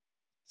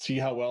see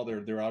how well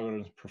their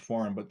algorithms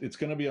perform. But it's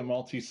going to be a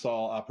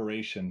multi-sol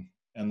operation.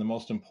 And the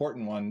most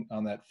important one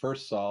on that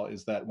first sol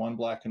is that one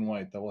black and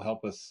white that will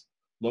help us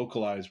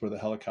localize where the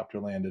helicopter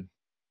landed.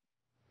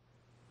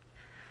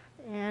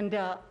 And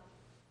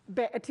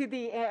to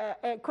the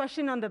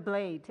question on the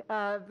blade,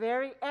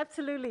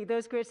 absolutely,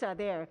 those grids are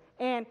there.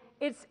 And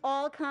it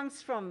all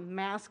comes from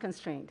mass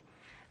constraint.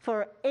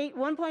 For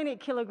 1.8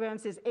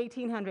 kilograms is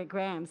 1,800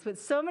 grams.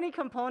 With so many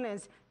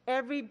components,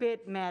 every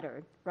bit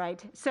mattered,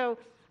 right? So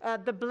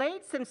The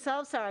blades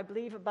themselves are, I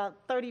believe, about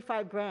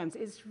 35 grams.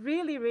 It's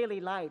really, really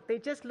light. They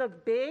just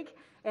look big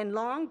and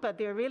long, but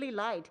they're really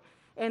light.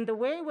 And the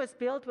way it was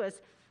built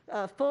was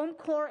a foam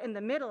core in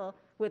the middle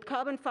with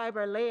carbon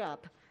fiber layup,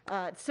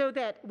 so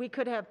that we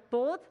could have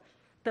both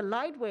the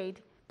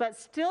lightweight, but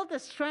still the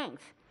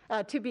strength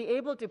to be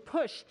able to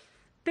push.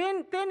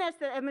 Thin as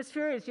the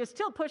atmosphere is, you're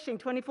still pushing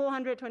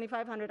 2,400,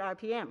 2,500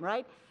 RPM,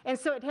 right? And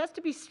so it has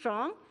to be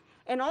strong.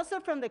 And also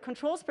from the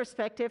controls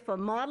perspective for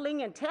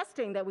modeling and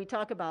testing that we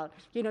talk about,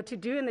 to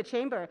do in the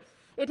chamber,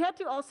 it had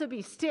to also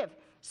be stiff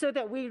so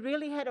that we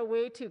really had a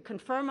way to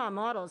confirm our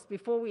models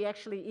before we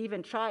actually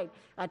even tried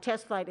a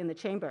test flight in the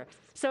chamber.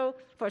 So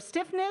for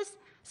stiffness,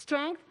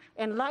 strength,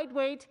 and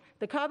lightweight,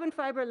 the carbon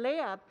fiber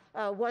layup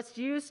was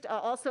used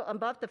also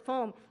above the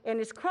foam and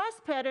is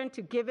cross-patterned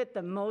to give it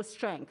the most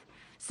strength.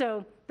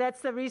 So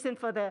that's the reason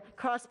for the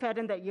cross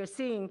pattern that you're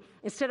seeing.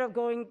 Instead of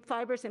going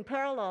fibers in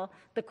parallel,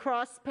 the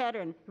cross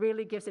pattern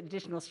really gives it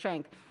additional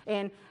strength.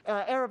 And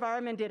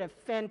AeroVironment did a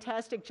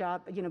fantastic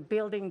job,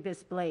 building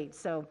this blade.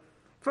 So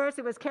first,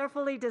 it was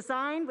carefully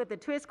designed with the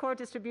twist core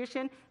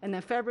distribution, and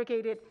then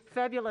fabricated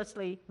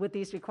fabulously with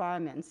these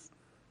requirements.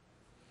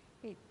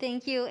 Great,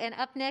 thank you. And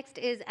up next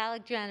is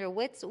Alexandra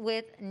Witz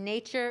with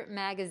Nature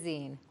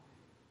Magazine.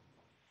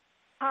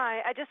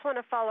 Hi, I just want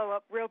to follow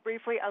up real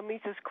briefly on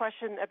Lisa's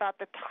question about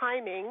the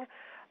timing.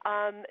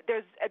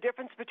 There's a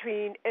difference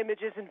between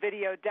images and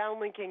video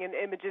downlinking and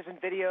images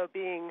and video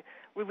being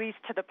released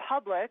to the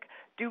public.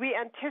 Do we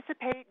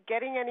anticipate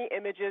getting any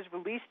images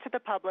released to the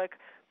public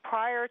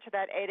prior to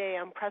that 8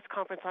 a.m. press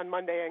conference on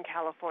Monday in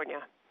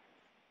California?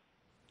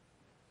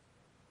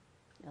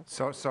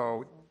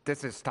 So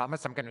this is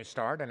Thomas. I'm going to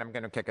start, and I'm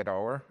going to kick it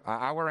over.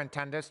 Our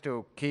intent is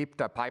to keep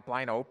the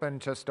pipeline open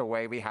just the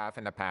way we have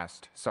in the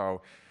past.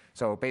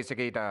 So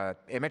basically, the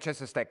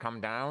images as they come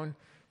down,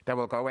 they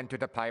will go into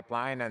the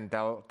pipeline, and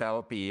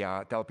they'll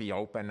be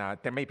open.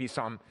 There may be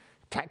some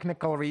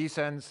technical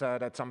reasons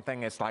that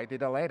something is slightly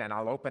delayed, and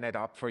I'll open it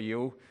up for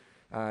you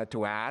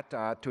to add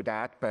to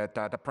that. But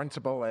the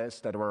principle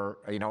is that we're,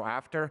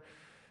 after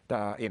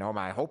the,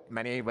 I hope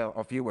many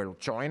of you will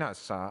join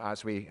us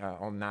as we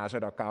on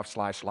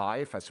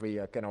nasa.gov/live as we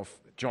kind of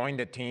join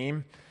the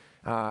team,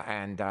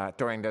 and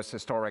during this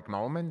historic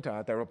moment,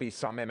 there will be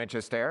some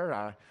images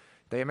there.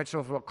 The images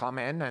will come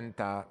in, and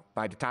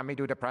by the time we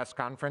do the press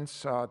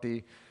conference,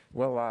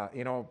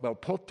 we'll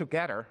put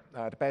together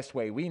the best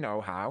way we know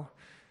how.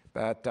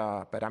 But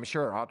I'm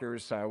sure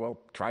others will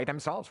try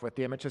themselves with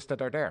the images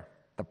that are there.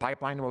 The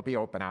pipeline will be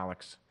open,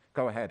 Alex.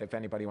 Go ahead if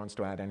anybody wants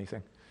to add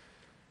anything.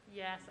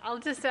 Yes, I'll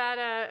just add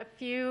a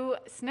few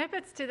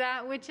snippets to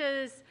that, which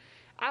is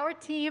our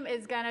team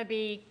is going to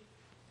be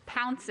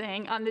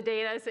pouncing on the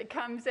data as it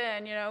comes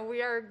in.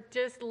 We are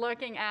just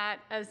looking at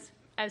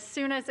as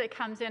soon as it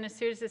comes in, as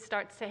soon as it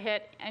starts to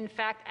hit. In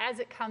fact, as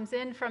it comes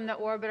in from the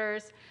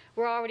orbiters,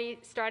 we're already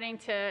starting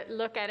to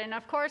look at it. And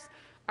of course,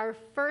 our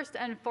first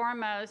and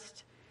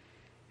foremost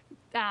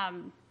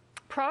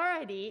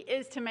priority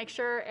is to make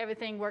sure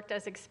everything worked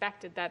as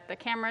expected, that the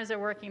cameras are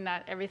working,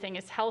 that everything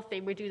is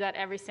healthy. We do that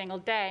every single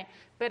day.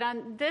 But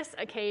on this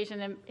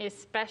occasion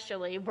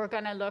especially, we're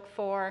going to look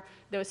for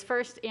those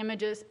first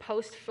images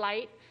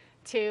post-flight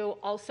to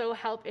also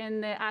help in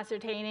the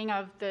ascertaining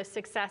of the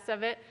success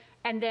of it,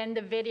 and then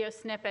the video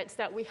snippets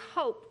that we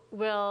hope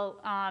will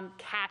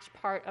catch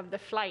part of the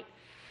flight.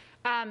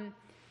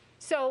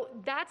 So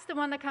that's the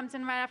one that comes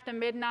in right after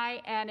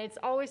midnight, and it's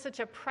always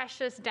such a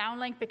precious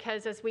downlink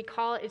because, as we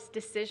call it, it's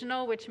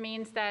decisional, which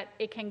means that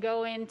it can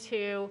go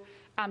into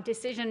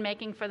decision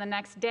making for the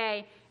next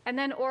day. And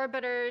then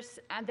orbiters,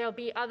 and there'll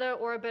be other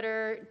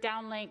orbiter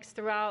downlinks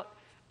throughout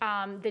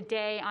the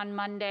day on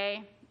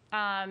Monday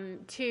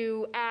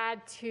to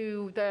add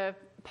to the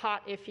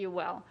pot, if you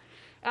will.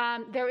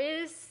 There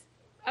is,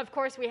 of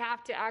course, we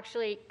have to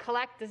actually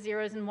collect the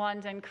zeros and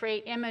ones and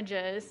create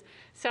images.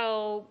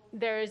 So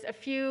there's a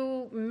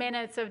few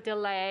minutes of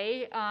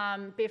delay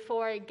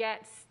before it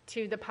gets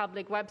to the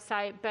public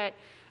website. But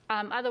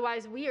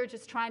otherwise, we are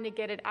just trying to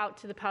get it out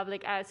to the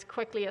public as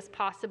quickly as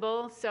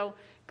possible. So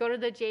go to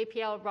the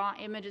JPL Raw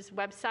Images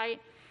website.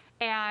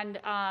 And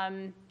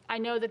I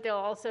know that there'll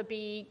also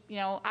be,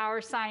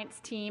 our science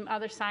team,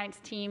 other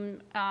science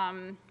team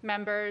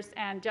members,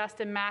 and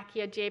Justin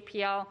Mackey at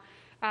JPL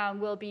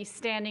will be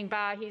standing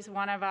by. He's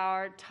one of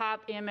our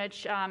top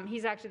image,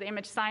 he's actually the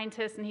image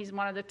scientist, and he's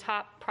one of the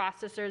top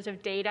processors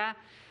of data.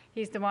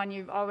 He's the one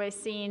you've always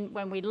seen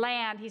when we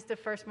land. He's the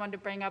first one to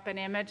bring up an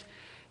image.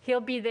 He'll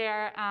be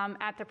there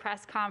at the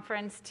press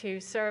conference to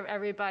serve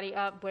everybody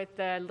up with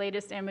the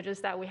latest images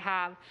that we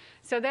have.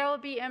 So there will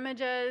be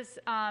images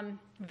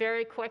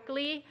very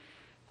quickly.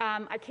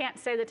 I can't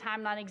say the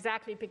timeline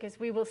exactly because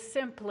we will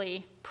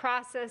simply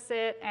process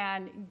it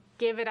and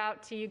give it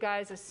out to you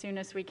guys as soon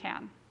as we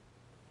can.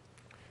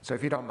 So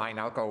if you don't mind,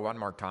 I'll go one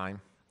more time.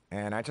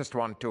 And I just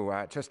want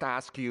to just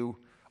ask you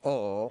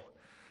all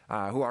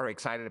who are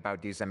excited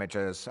about these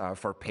images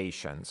for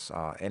patience,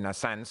 in a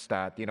sense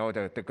that,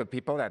 the good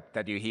people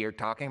that you hear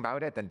talking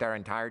about it, and their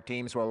entire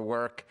teams will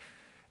work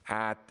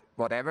at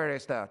whatever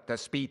is the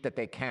speed that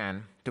they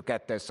can to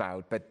get this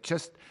out. But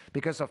just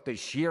because of the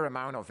sheer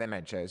amount of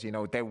images,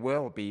 there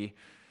will be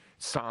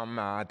some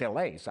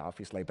delays,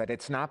 obviously, but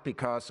it's not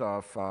because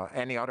of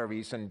any other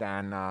reason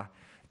than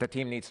the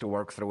team needs to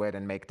work through it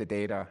and make the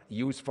data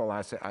useful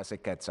as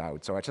it gets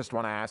out. So I just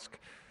want to ask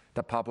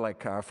the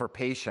public for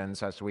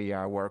patience as we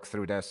work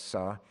through this,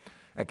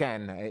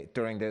 again,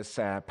 during this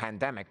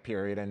pandemic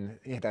period, and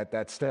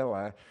that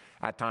still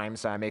at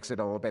times makes it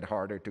a little bit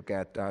harder to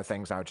get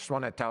things out. Just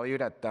want to tell you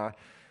that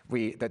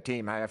the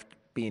team, I have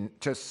been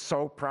just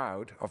so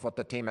proud of what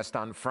the team has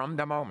done from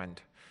the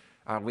moment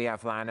we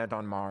have landed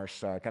on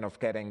Mars, kind of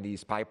getting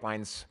these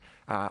pipelines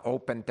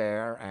opened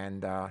there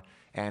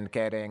and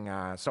getting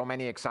so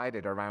many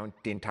excited around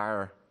the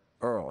entire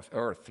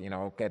Earth,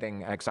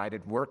 getting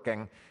excited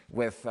working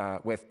with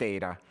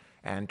data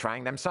and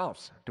trying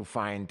themselves to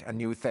find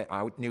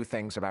out new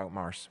things about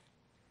Mars.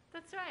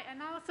 That's right,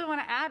 and I also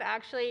want to add,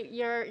 actually,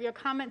 your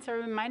comments are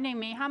reminding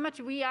me how much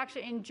we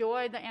actually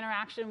enjoy the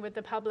interaction with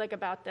the public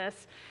about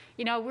this.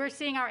 We're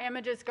seeing our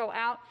images go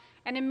out,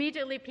 and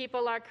immediately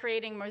people are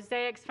creating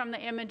mosaics from the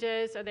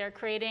images, or they're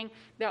creating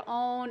their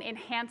own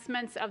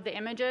enhancements of the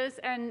images,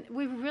 and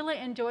we really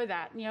enjoy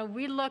that.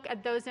 We look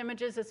at those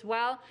images as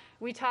well.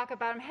 We talk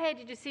about them, hey,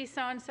 did you see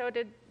so-and-so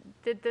did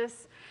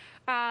this?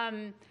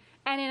 And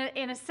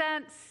in a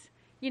sense,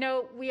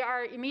 we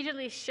are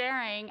immediately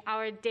sharing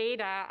our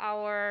data,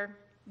 our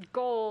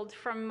gold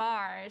from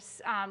Mars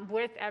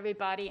with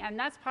everybody, and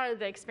that's part of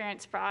the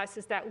experience for us,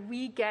 is that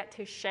we get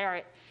to share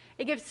it.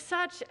 It gives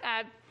such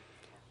a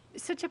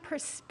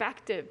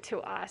perspective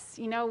to us.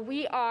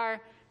 We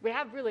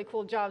have really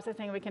cool jobs. I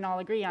think we can all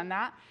agree on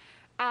that.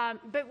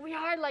 But we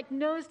are like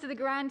nose to the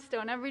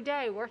grindstone every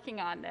day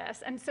working on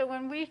this. And so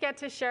when we get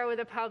to share with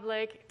the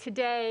public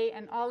today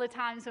and all the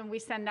times when we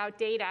send out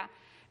data,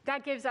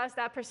 that gives us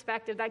that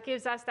perspective. That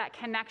gives us that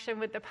connection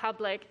with the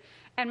public.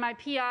 And my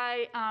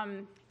PI,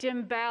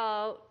 Jim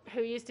Bell,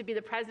 who used to be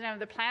the president of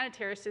the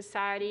Planetary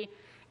Society,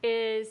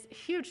 is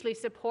hugely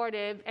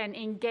supportive and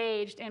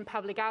engaged in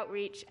public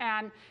outreach.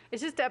 And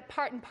it's just a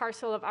part and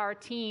parcel of our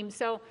team.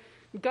 So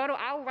go to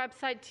our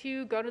website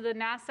too, go to the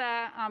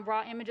NASA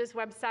Raw Images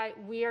website.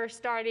 We are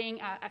starting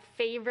a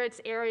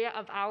favorites area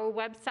of our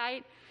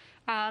website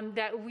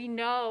that we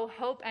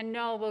hope and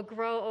know will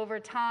grow over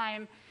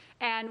time.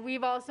 And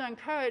we've also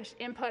encouraged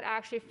input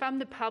actually from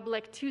the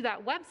public to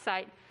that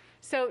website.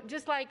 So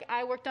just like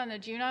I worked on the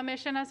Juno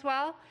mission as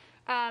well,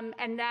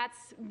 and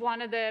that's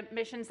one of the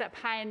missions that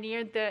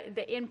pioneered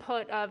the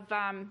input of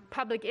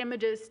public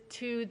images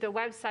to the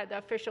website, the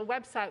official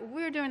website.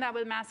 We're doing that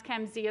with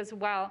Mastcam-Z as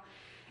well.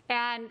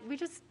 And we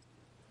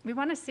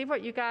want to see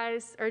what you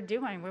guys are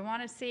doing. We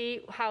want to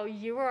see how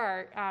you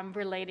are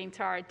relating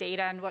to our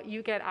data and what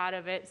you get out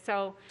of it.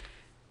 So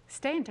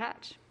stay in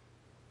touch.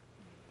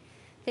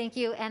 Thank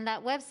you. And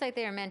that website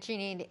they are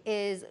mentioning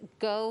is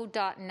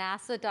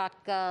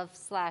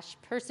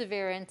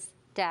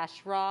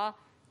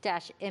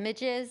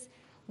go.nasa.gov/perseverance-raw-images.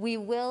 We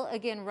will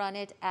again run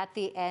it at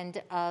the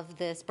end of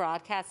this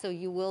broadcast, so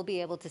you will be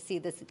able to see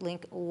this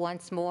link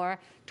once more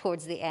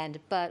towards the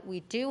end. But we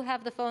do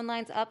have the phone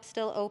lines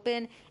still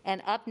open,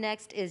 and up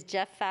next is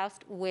Jeff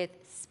Faust with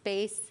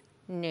Space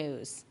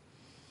News.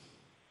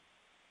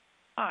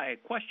 Hi,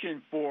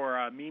 question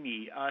for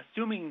Mimi.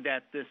 Assuming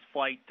that this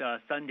flight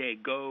Sunday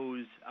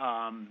goes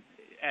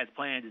as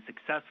planned is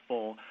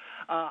successful,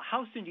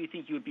 how soon do you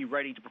think you would be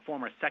ready to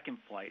perform a second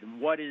flight?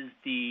 And what is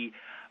the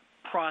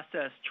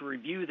process to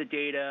review the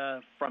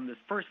data from this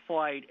first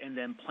flight and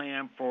then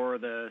plan for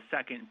the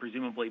second,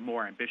 presumably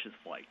more ambitious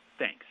flight?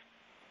 Thanks.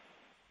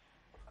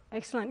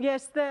 Excellent.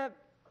 Yes, the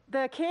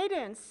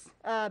cadence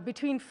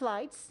between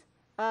flights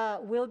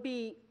will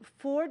be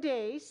 4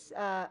 days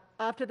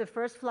after the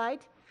first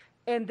flight.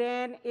 And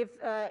then if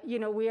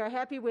we are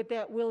happy with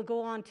that, we'll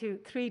go on to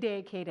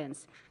 3-day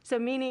cadence. So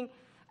meaning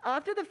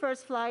after the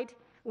first flight,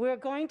 we're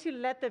going to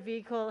let the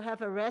vehicle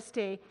have a rest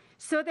day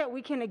so that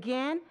we can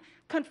again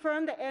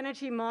confirm the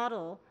energy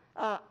model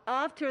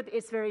after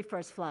its very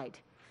first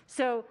flight.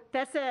 So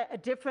that's a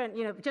different,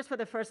 just for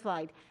the first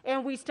flight.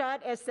 And we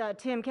start, as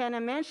Tim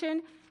Cannon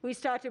mentioned, we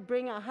start to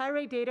bring our high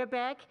rate data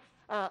back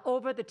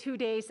over the 2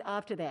 days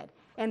after that.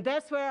 And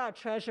that's where our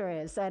treasure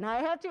is. And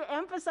I have to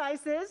emphasize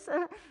this.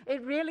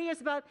 It really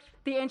is about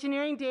the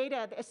engineering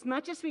data as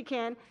much as we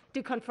can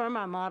to confirm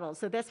our model.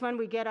 So that's when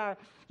we get our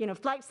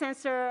flight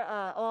sensor,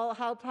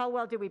 how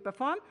well do we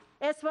perform,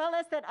 as well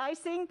as that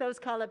icing, those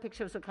color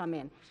pictures will come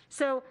in.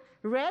 So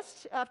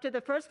rest after the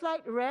first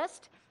flight,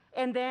 rest.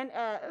 And then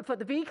for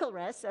the vehicle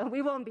rest,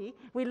 we won't be.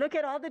 We look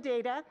at all the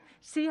data,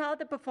 see how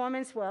the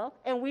performance will,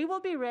 and we will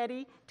be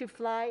ready to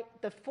fly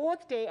the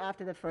 4th day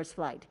after the first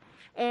flight.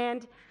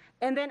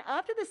 And then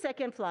after the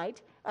second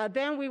flight,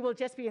 then we will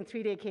just be in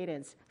 3-day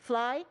cadence.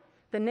 Fly,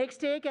 the next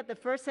day get the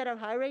first set of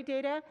high rate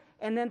data,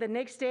 and then the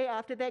next day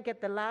after that get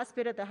the last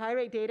bit of the high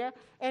rate data.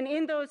 And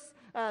in those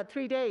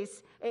 3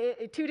 days,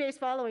 2 days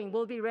following,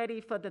 we'll be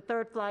ready for the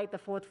 3rd flight, the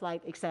 4th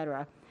flight, et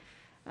cetera.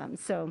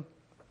 So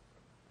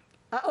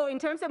In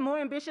terms of more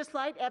ambitious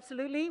flight,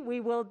 absolutely.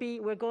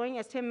 We're going,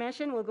 as Tim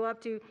mentioned, we'll go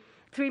up to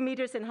 3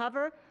 meters in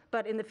hover,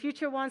 but in the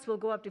future ones, we'll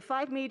go up to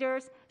 5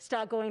 meters,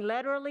 start going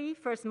laterally,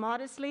 first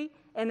modestly,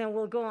 and then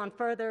we'll go on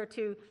further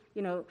to,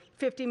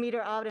 50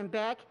 meter out and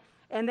back.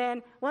 And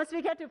then once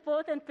we get to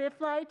 4th and 5th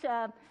flight,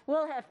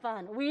 we'll have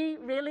fun. We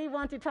really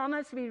want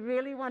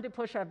to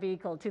push our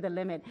vehicle to the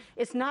limit.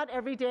 It's not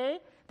every day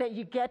that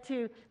you get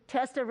to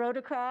test a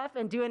rotorcraft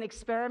and do an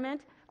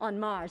experiment on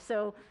Mars.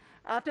 So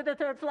after the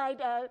 3rd flight,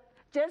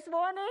 just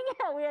warning,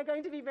 we are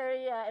going to be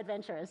very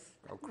adventurous.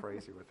 Go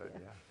crazy with it,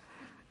 yeah.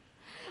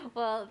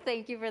 Well,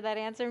 thank you for that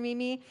answer,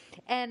 Mimi.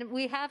 And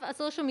we have a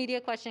social media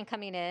question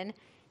coming in.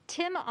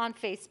 Tim on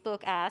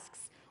Facebook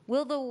asks,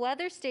 will the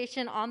weather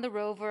station on the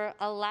rover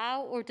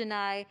allow or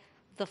deny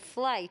the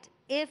flight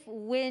if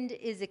wind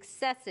is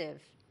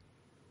excessive?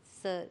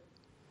 It's a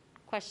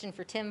question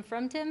for Tim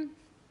from Tim.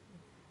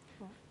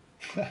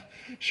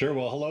 Sure.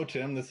 Well, hello,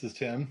 Tim. This is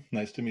Tim.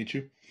 Nice to meet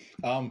you.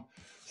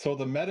 So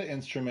the Meta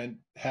instrument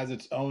has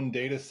its own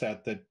data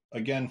set that,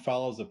 again,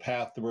 follows a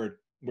path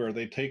where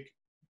they take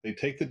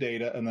the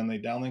data and then they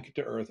downlink it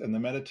to Earth, and the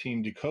Meta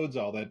team decodes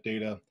all that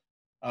data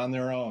on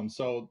their own.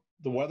 So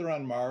the weather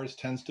on Mars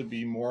tends to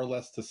be more or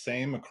less the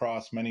same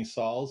across many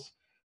sols.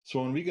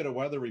 So when we get a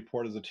weather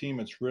report as a team,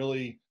 it's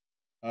really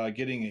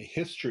getting a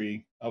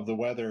history of the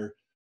weather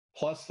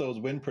plus those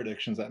wind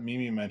predictions that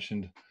Mimi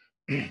mentioned.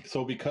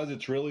 So because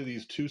it's really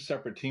these two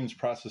separate teams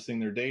processing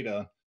their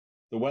data,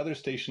 the weather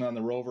station on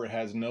the rover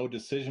has no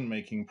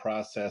decision-making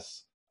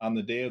process on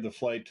the day of the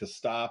flight to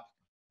stop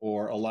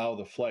or allow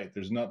the flight.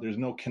 There's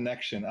no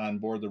connection on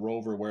board the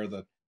rover where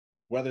the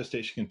weather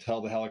station can tell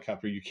the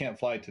helicopter, you can't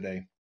fly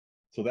today.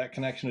 So that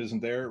connection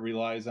isn't there. It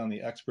relies on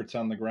the experts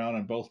on the ground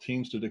on both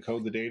teams to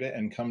decode the data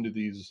and come to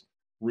these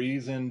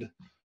reasoned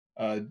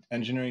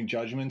engineering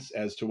judgments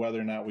as to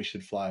whether or not we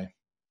should fly.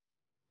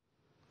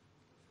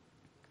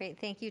 Great,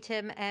 thank you,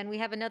 Tim. And we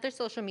have another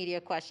social media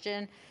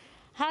question.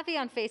 Javi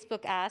on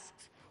Facebook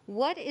asks,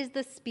 what is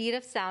the speed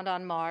of sound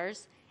on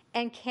Mars,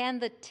 and can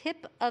the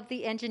tip of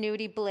the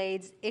Ingenuity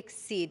blades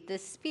exceed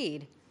this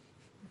speed?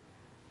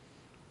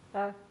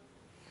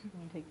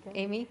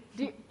 Amy?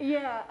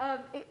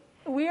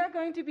 We are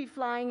going to be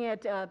flying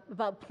at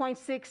about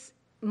 0.6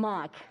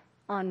 Mach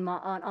on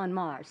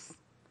Mars.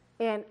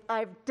 And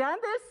I've done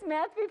this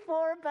math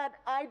before, but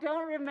I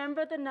don't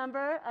remember the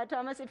number.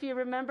 Thomas, if you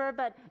remember,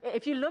 but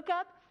if you look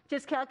up,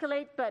 just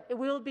calculate, but it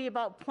will be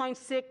about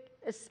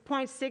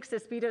 0.6, the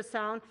speed of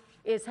sound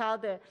is how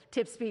the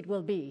tip speed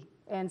will be.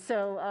 And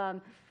so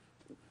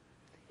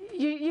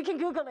you can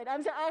Google it.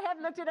 I have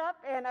looked it up,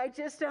 and I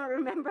just don't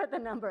remember the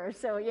number.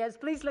 So yes,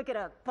 please look it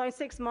up.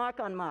 0.6 Mach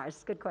on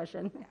Mars. Good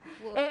question.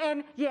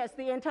 And yes,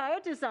 the entire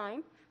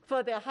design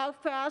for the how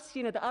fast,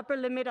 the upper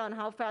limit on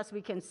how fast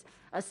we can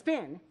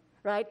spin,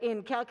 right?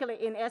 In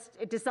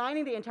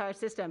designing the entire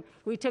system,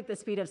 we took the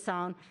speed of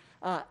sound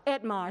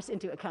at Mars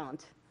into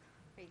account.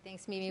 Great,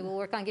 thanks, Mimi. We'll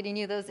work on getting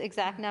you those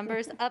exact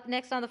numbers. Up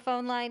next on the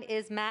phone line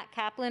is Matt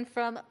Kaplan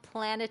from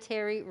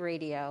Planetary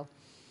Radio.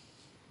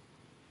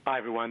 Hi,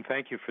 everyone.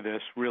 Thank you for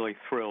this. Really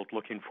thrilled.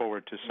 Looking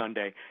forward to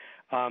Sunday.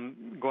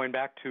 Going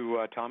back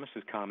to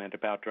Thomas's comment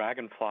about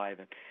Dragonfly,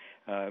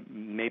 that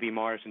maybe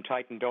Mars and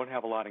Titan don't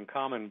have a lot in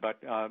common,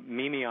 but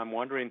Mimi, I'm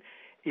wondering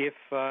if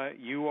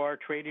you are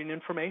trading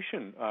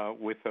information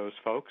with those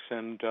folks,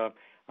 and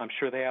I'm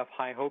sure they have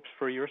high hopes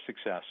for your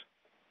success.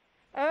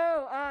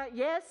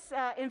 Yes.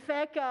 In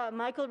fact,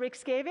 Michael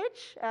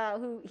Rixkevich,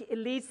 who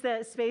leads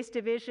the space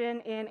division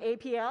in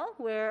APL,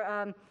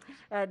 where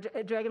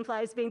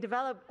Dragonfly is being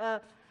developed,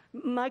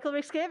 Michael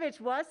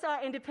Rixkevich was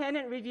our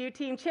independent review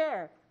team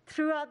chair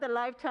throughout the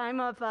lifetime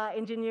of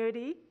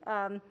Ingenuity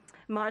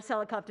Mars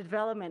helicopter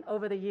development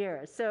over the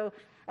years. So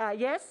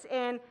yes,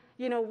 and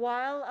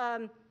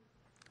while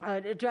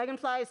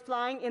Dragonfly is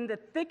flying in the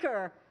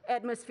thicker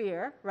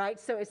atmosphere, right?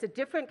 So it's a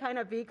different kind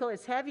of vehicle.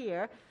 It's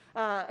heavier.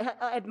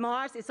 At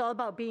Mars, it's all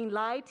about being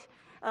light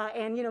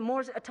and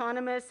more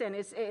autonomous, and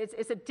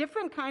it's a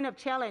different kind of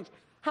challenge.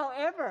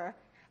 However,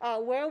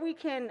 where we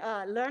can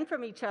learn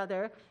from each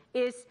other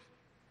is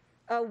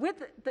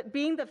with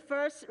being the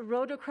first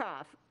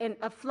rotorcraft and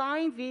a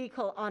flying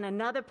vehicle on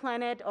another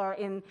planet, or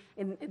in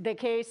the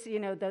case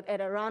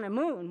at around a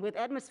moon with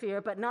atmosphere,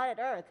 but not at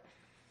Earth.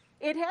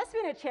 It has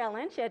been a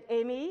challenge that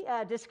Amy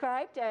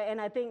described,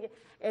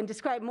 and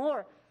described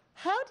more.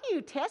 How do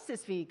you test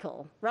this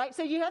vehicle, right?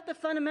 So you have the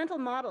fundamental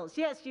models.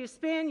 Yes, you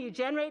spin, you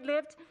generate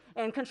lift,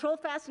 and control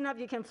fast enough,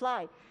 you can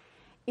fly.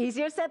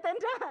 Easier said than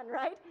done,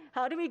 right?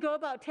 How do we go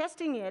about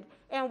testing it?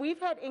 And we've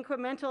had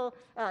incremental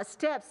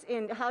steps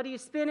in how do you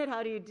spin it,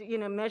 how do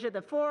you measure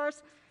the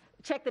force,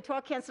 check the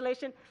torque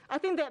cancellation. I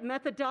think that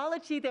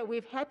methodology that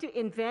we've had to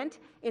invent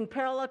in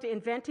parallel to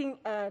inventing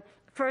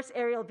first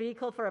aerial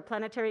vehicle for a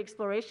planetary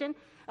exploration,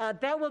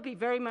 that will be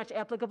very much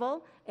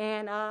applicable.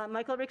 And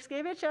Michael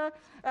Rixkevich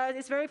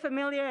is very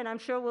familiar, and I'm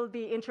sure we'll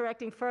be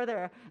interacting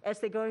further as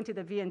they go into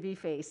the V&V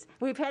phase.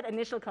 We've had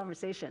initial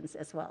conversations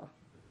as well.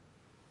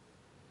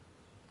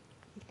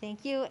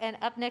 Thank you. And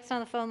up next on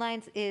the phone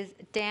lines is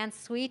Dan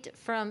Sweet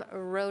from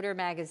Rotor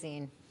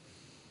Magazine.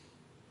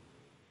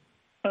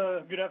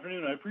 Good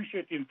afternoon. I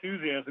appreciate the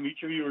enthusiasm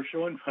each of you are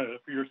showing for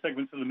your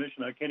segments of the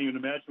mission. I can't even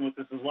imagine what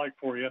this is like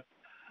for you.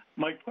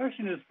 My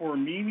question is for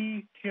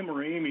Mimi, Tim,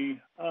 or Amy.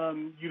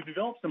 You've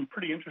developed some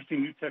pretty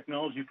interesting new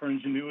technology for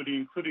Ingenuity,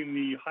 including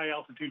the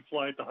high-altitude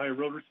flight, the high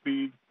rotor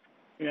speed,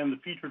 and the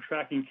feature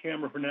tracking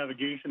camera for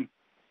navigation.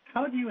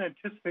 How do you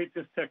anticipate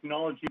this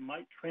technology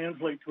might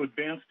translate to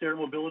advanced air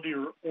mobility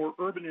or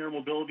urban air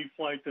mobility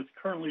flight that's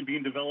currently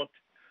being developed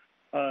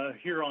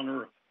here on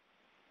Earth?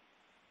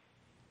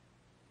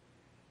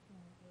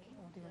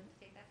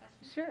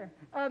 Sure.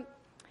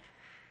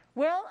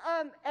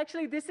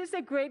 Actually, this is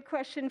a great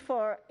question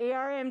for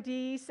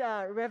ARMD's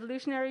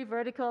Revolutionary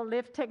Vertical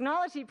Lift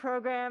Technology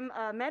Program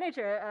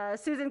manager,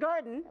 Susan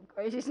Gordon. Of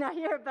course, she's not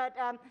here, but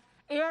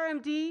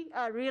ARMD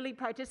really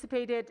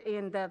participated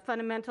in the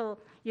fundamental,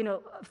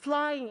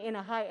 flying in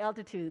a high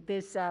altitude,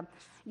 this,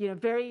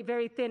 very,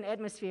 very thin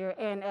atmosphere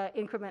and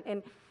increment.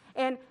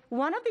 And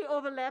one of the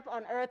overlap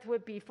on Earth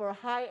would be for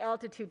high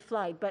altitude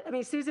flight. But I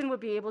mean, Susan would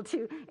be able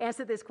to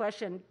answer this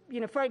question.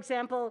 For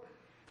example,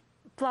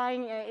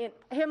 flying in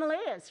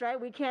Himalayas, right?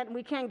 We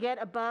can't get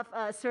above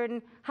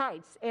certain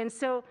heights. And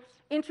so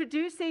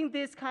introducing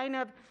this kind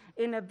of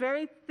in a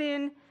very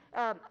thin,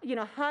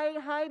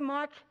 high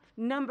Mach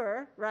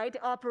number, right,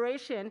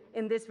 operation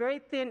in this very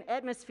thin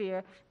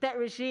atmosphere, that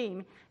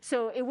regime.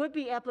 So it would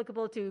be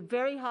applicable to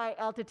very high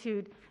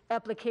altitude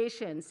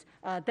applications.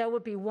 That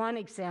would be one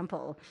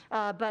example.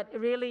 But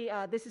really,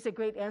 this is a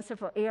great answer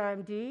for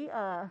ARMD.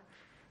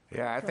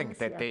 Yeah, I think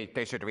that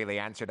they should really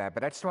answer that.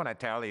 But I just want to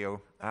tell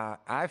you,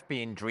 I've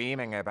been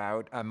dreaming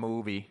about a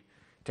movie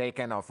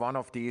taken of one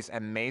of these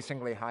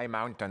amazingly high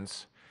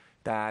mountains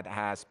that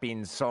has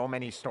been so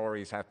many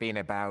stories have been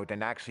about,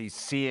 and actually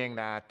seeing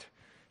that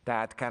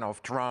kind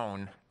of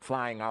drone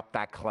flying up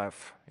that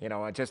cliff.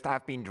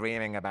 I've been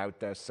dreaming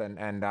about this,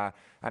 and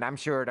I'm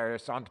sure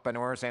there's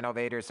entrepreneurs,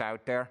 innovators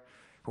out there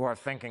who are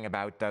thinking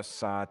about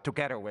this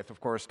together with,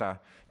 of course, the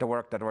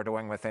work that we're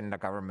doing within the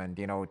government.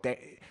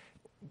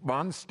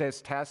 Once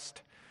this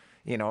test,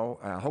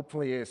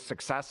 hopefully is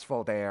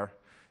successful there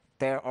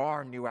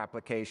are new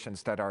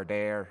applications that are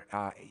there,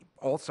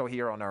 also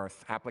here on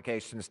Earth,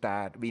 applications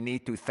that we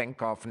need to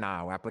think of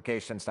now,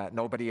 applications that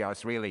nobody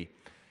has really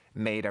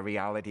made a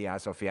reality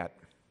as of yet.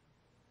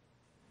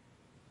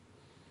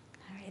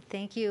 All right,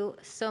 thank you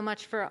so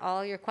much for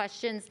all your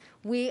questions.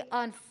 We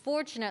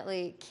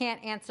unfortunately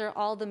can't answer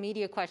all the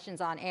media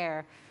questions on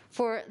air.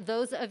 For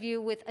those of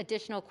you with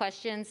additional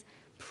questions,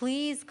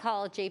 please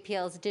call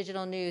JPL's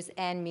Digital News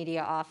and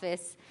Media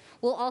Office.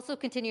 We'll also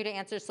continue to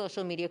answer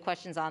social media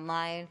questions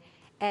online.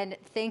 And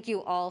thank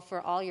you all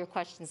for all your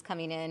questions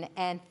coming in.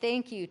 And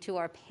thank you to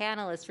our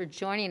panelists for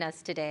joining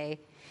us today.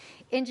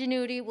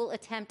 Ingenuity will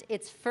attempt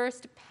its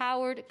first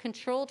powered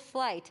controlled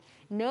flight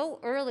no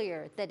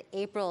earlier than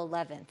April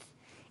 11th.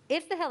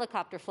 If the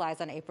helicopter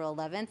flies on April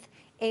 11th,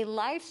 a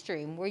live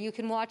stream where you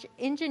can watch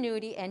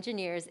Ingenuity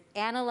engineers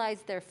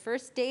analyze their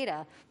first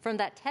data from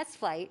that test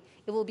flight,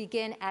 it will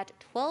begin at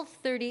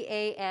 12:30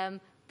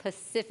 a.m.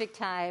 Pacific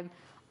time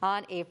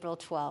on April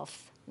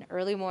 12th. An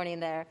early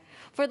morning there.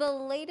 For the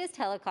latest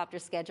helicopter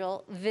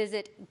schedule,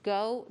 visit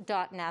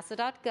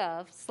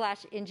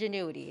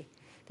go.nasa.gov/Ingenuity.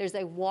 There's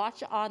a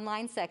watch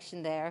online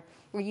section there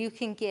where you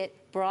can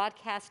get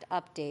broadcast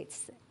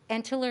updates.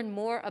 And to learn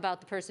more about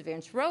the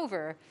Perseverance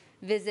rover,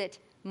 visit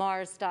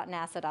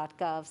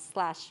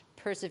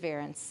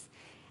mars.nasa.gov/Perseverance.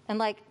 And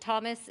like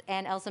Thomas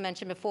and Elsa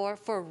mentioned before,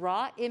 for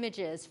raw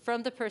images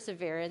from the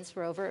Perseverance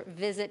rover,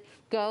 visit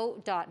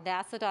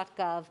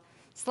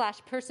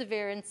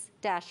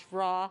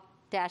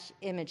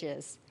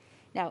go.nasa.gov/perseverance-raw-images.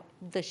 Now,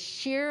 the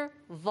sheer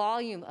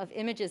volume of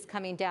images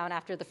coming down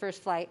after the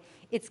first flight,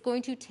 it's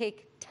going to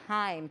take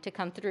time to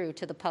come through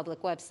to the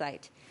public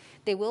website.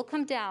 They will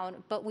come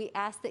down, but we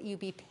ask that you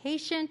be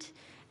patient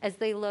as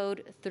they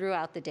load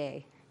throughout the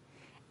day.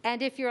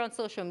 And if you're on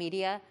social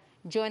media,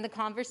 join the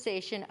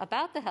conversation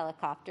about the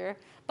helicopter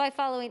by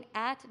following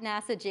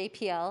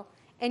 @NASAJPL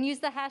and use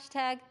the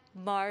hashtag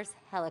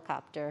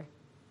MarsHelicopter.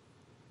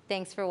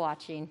 Thanks for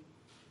watching.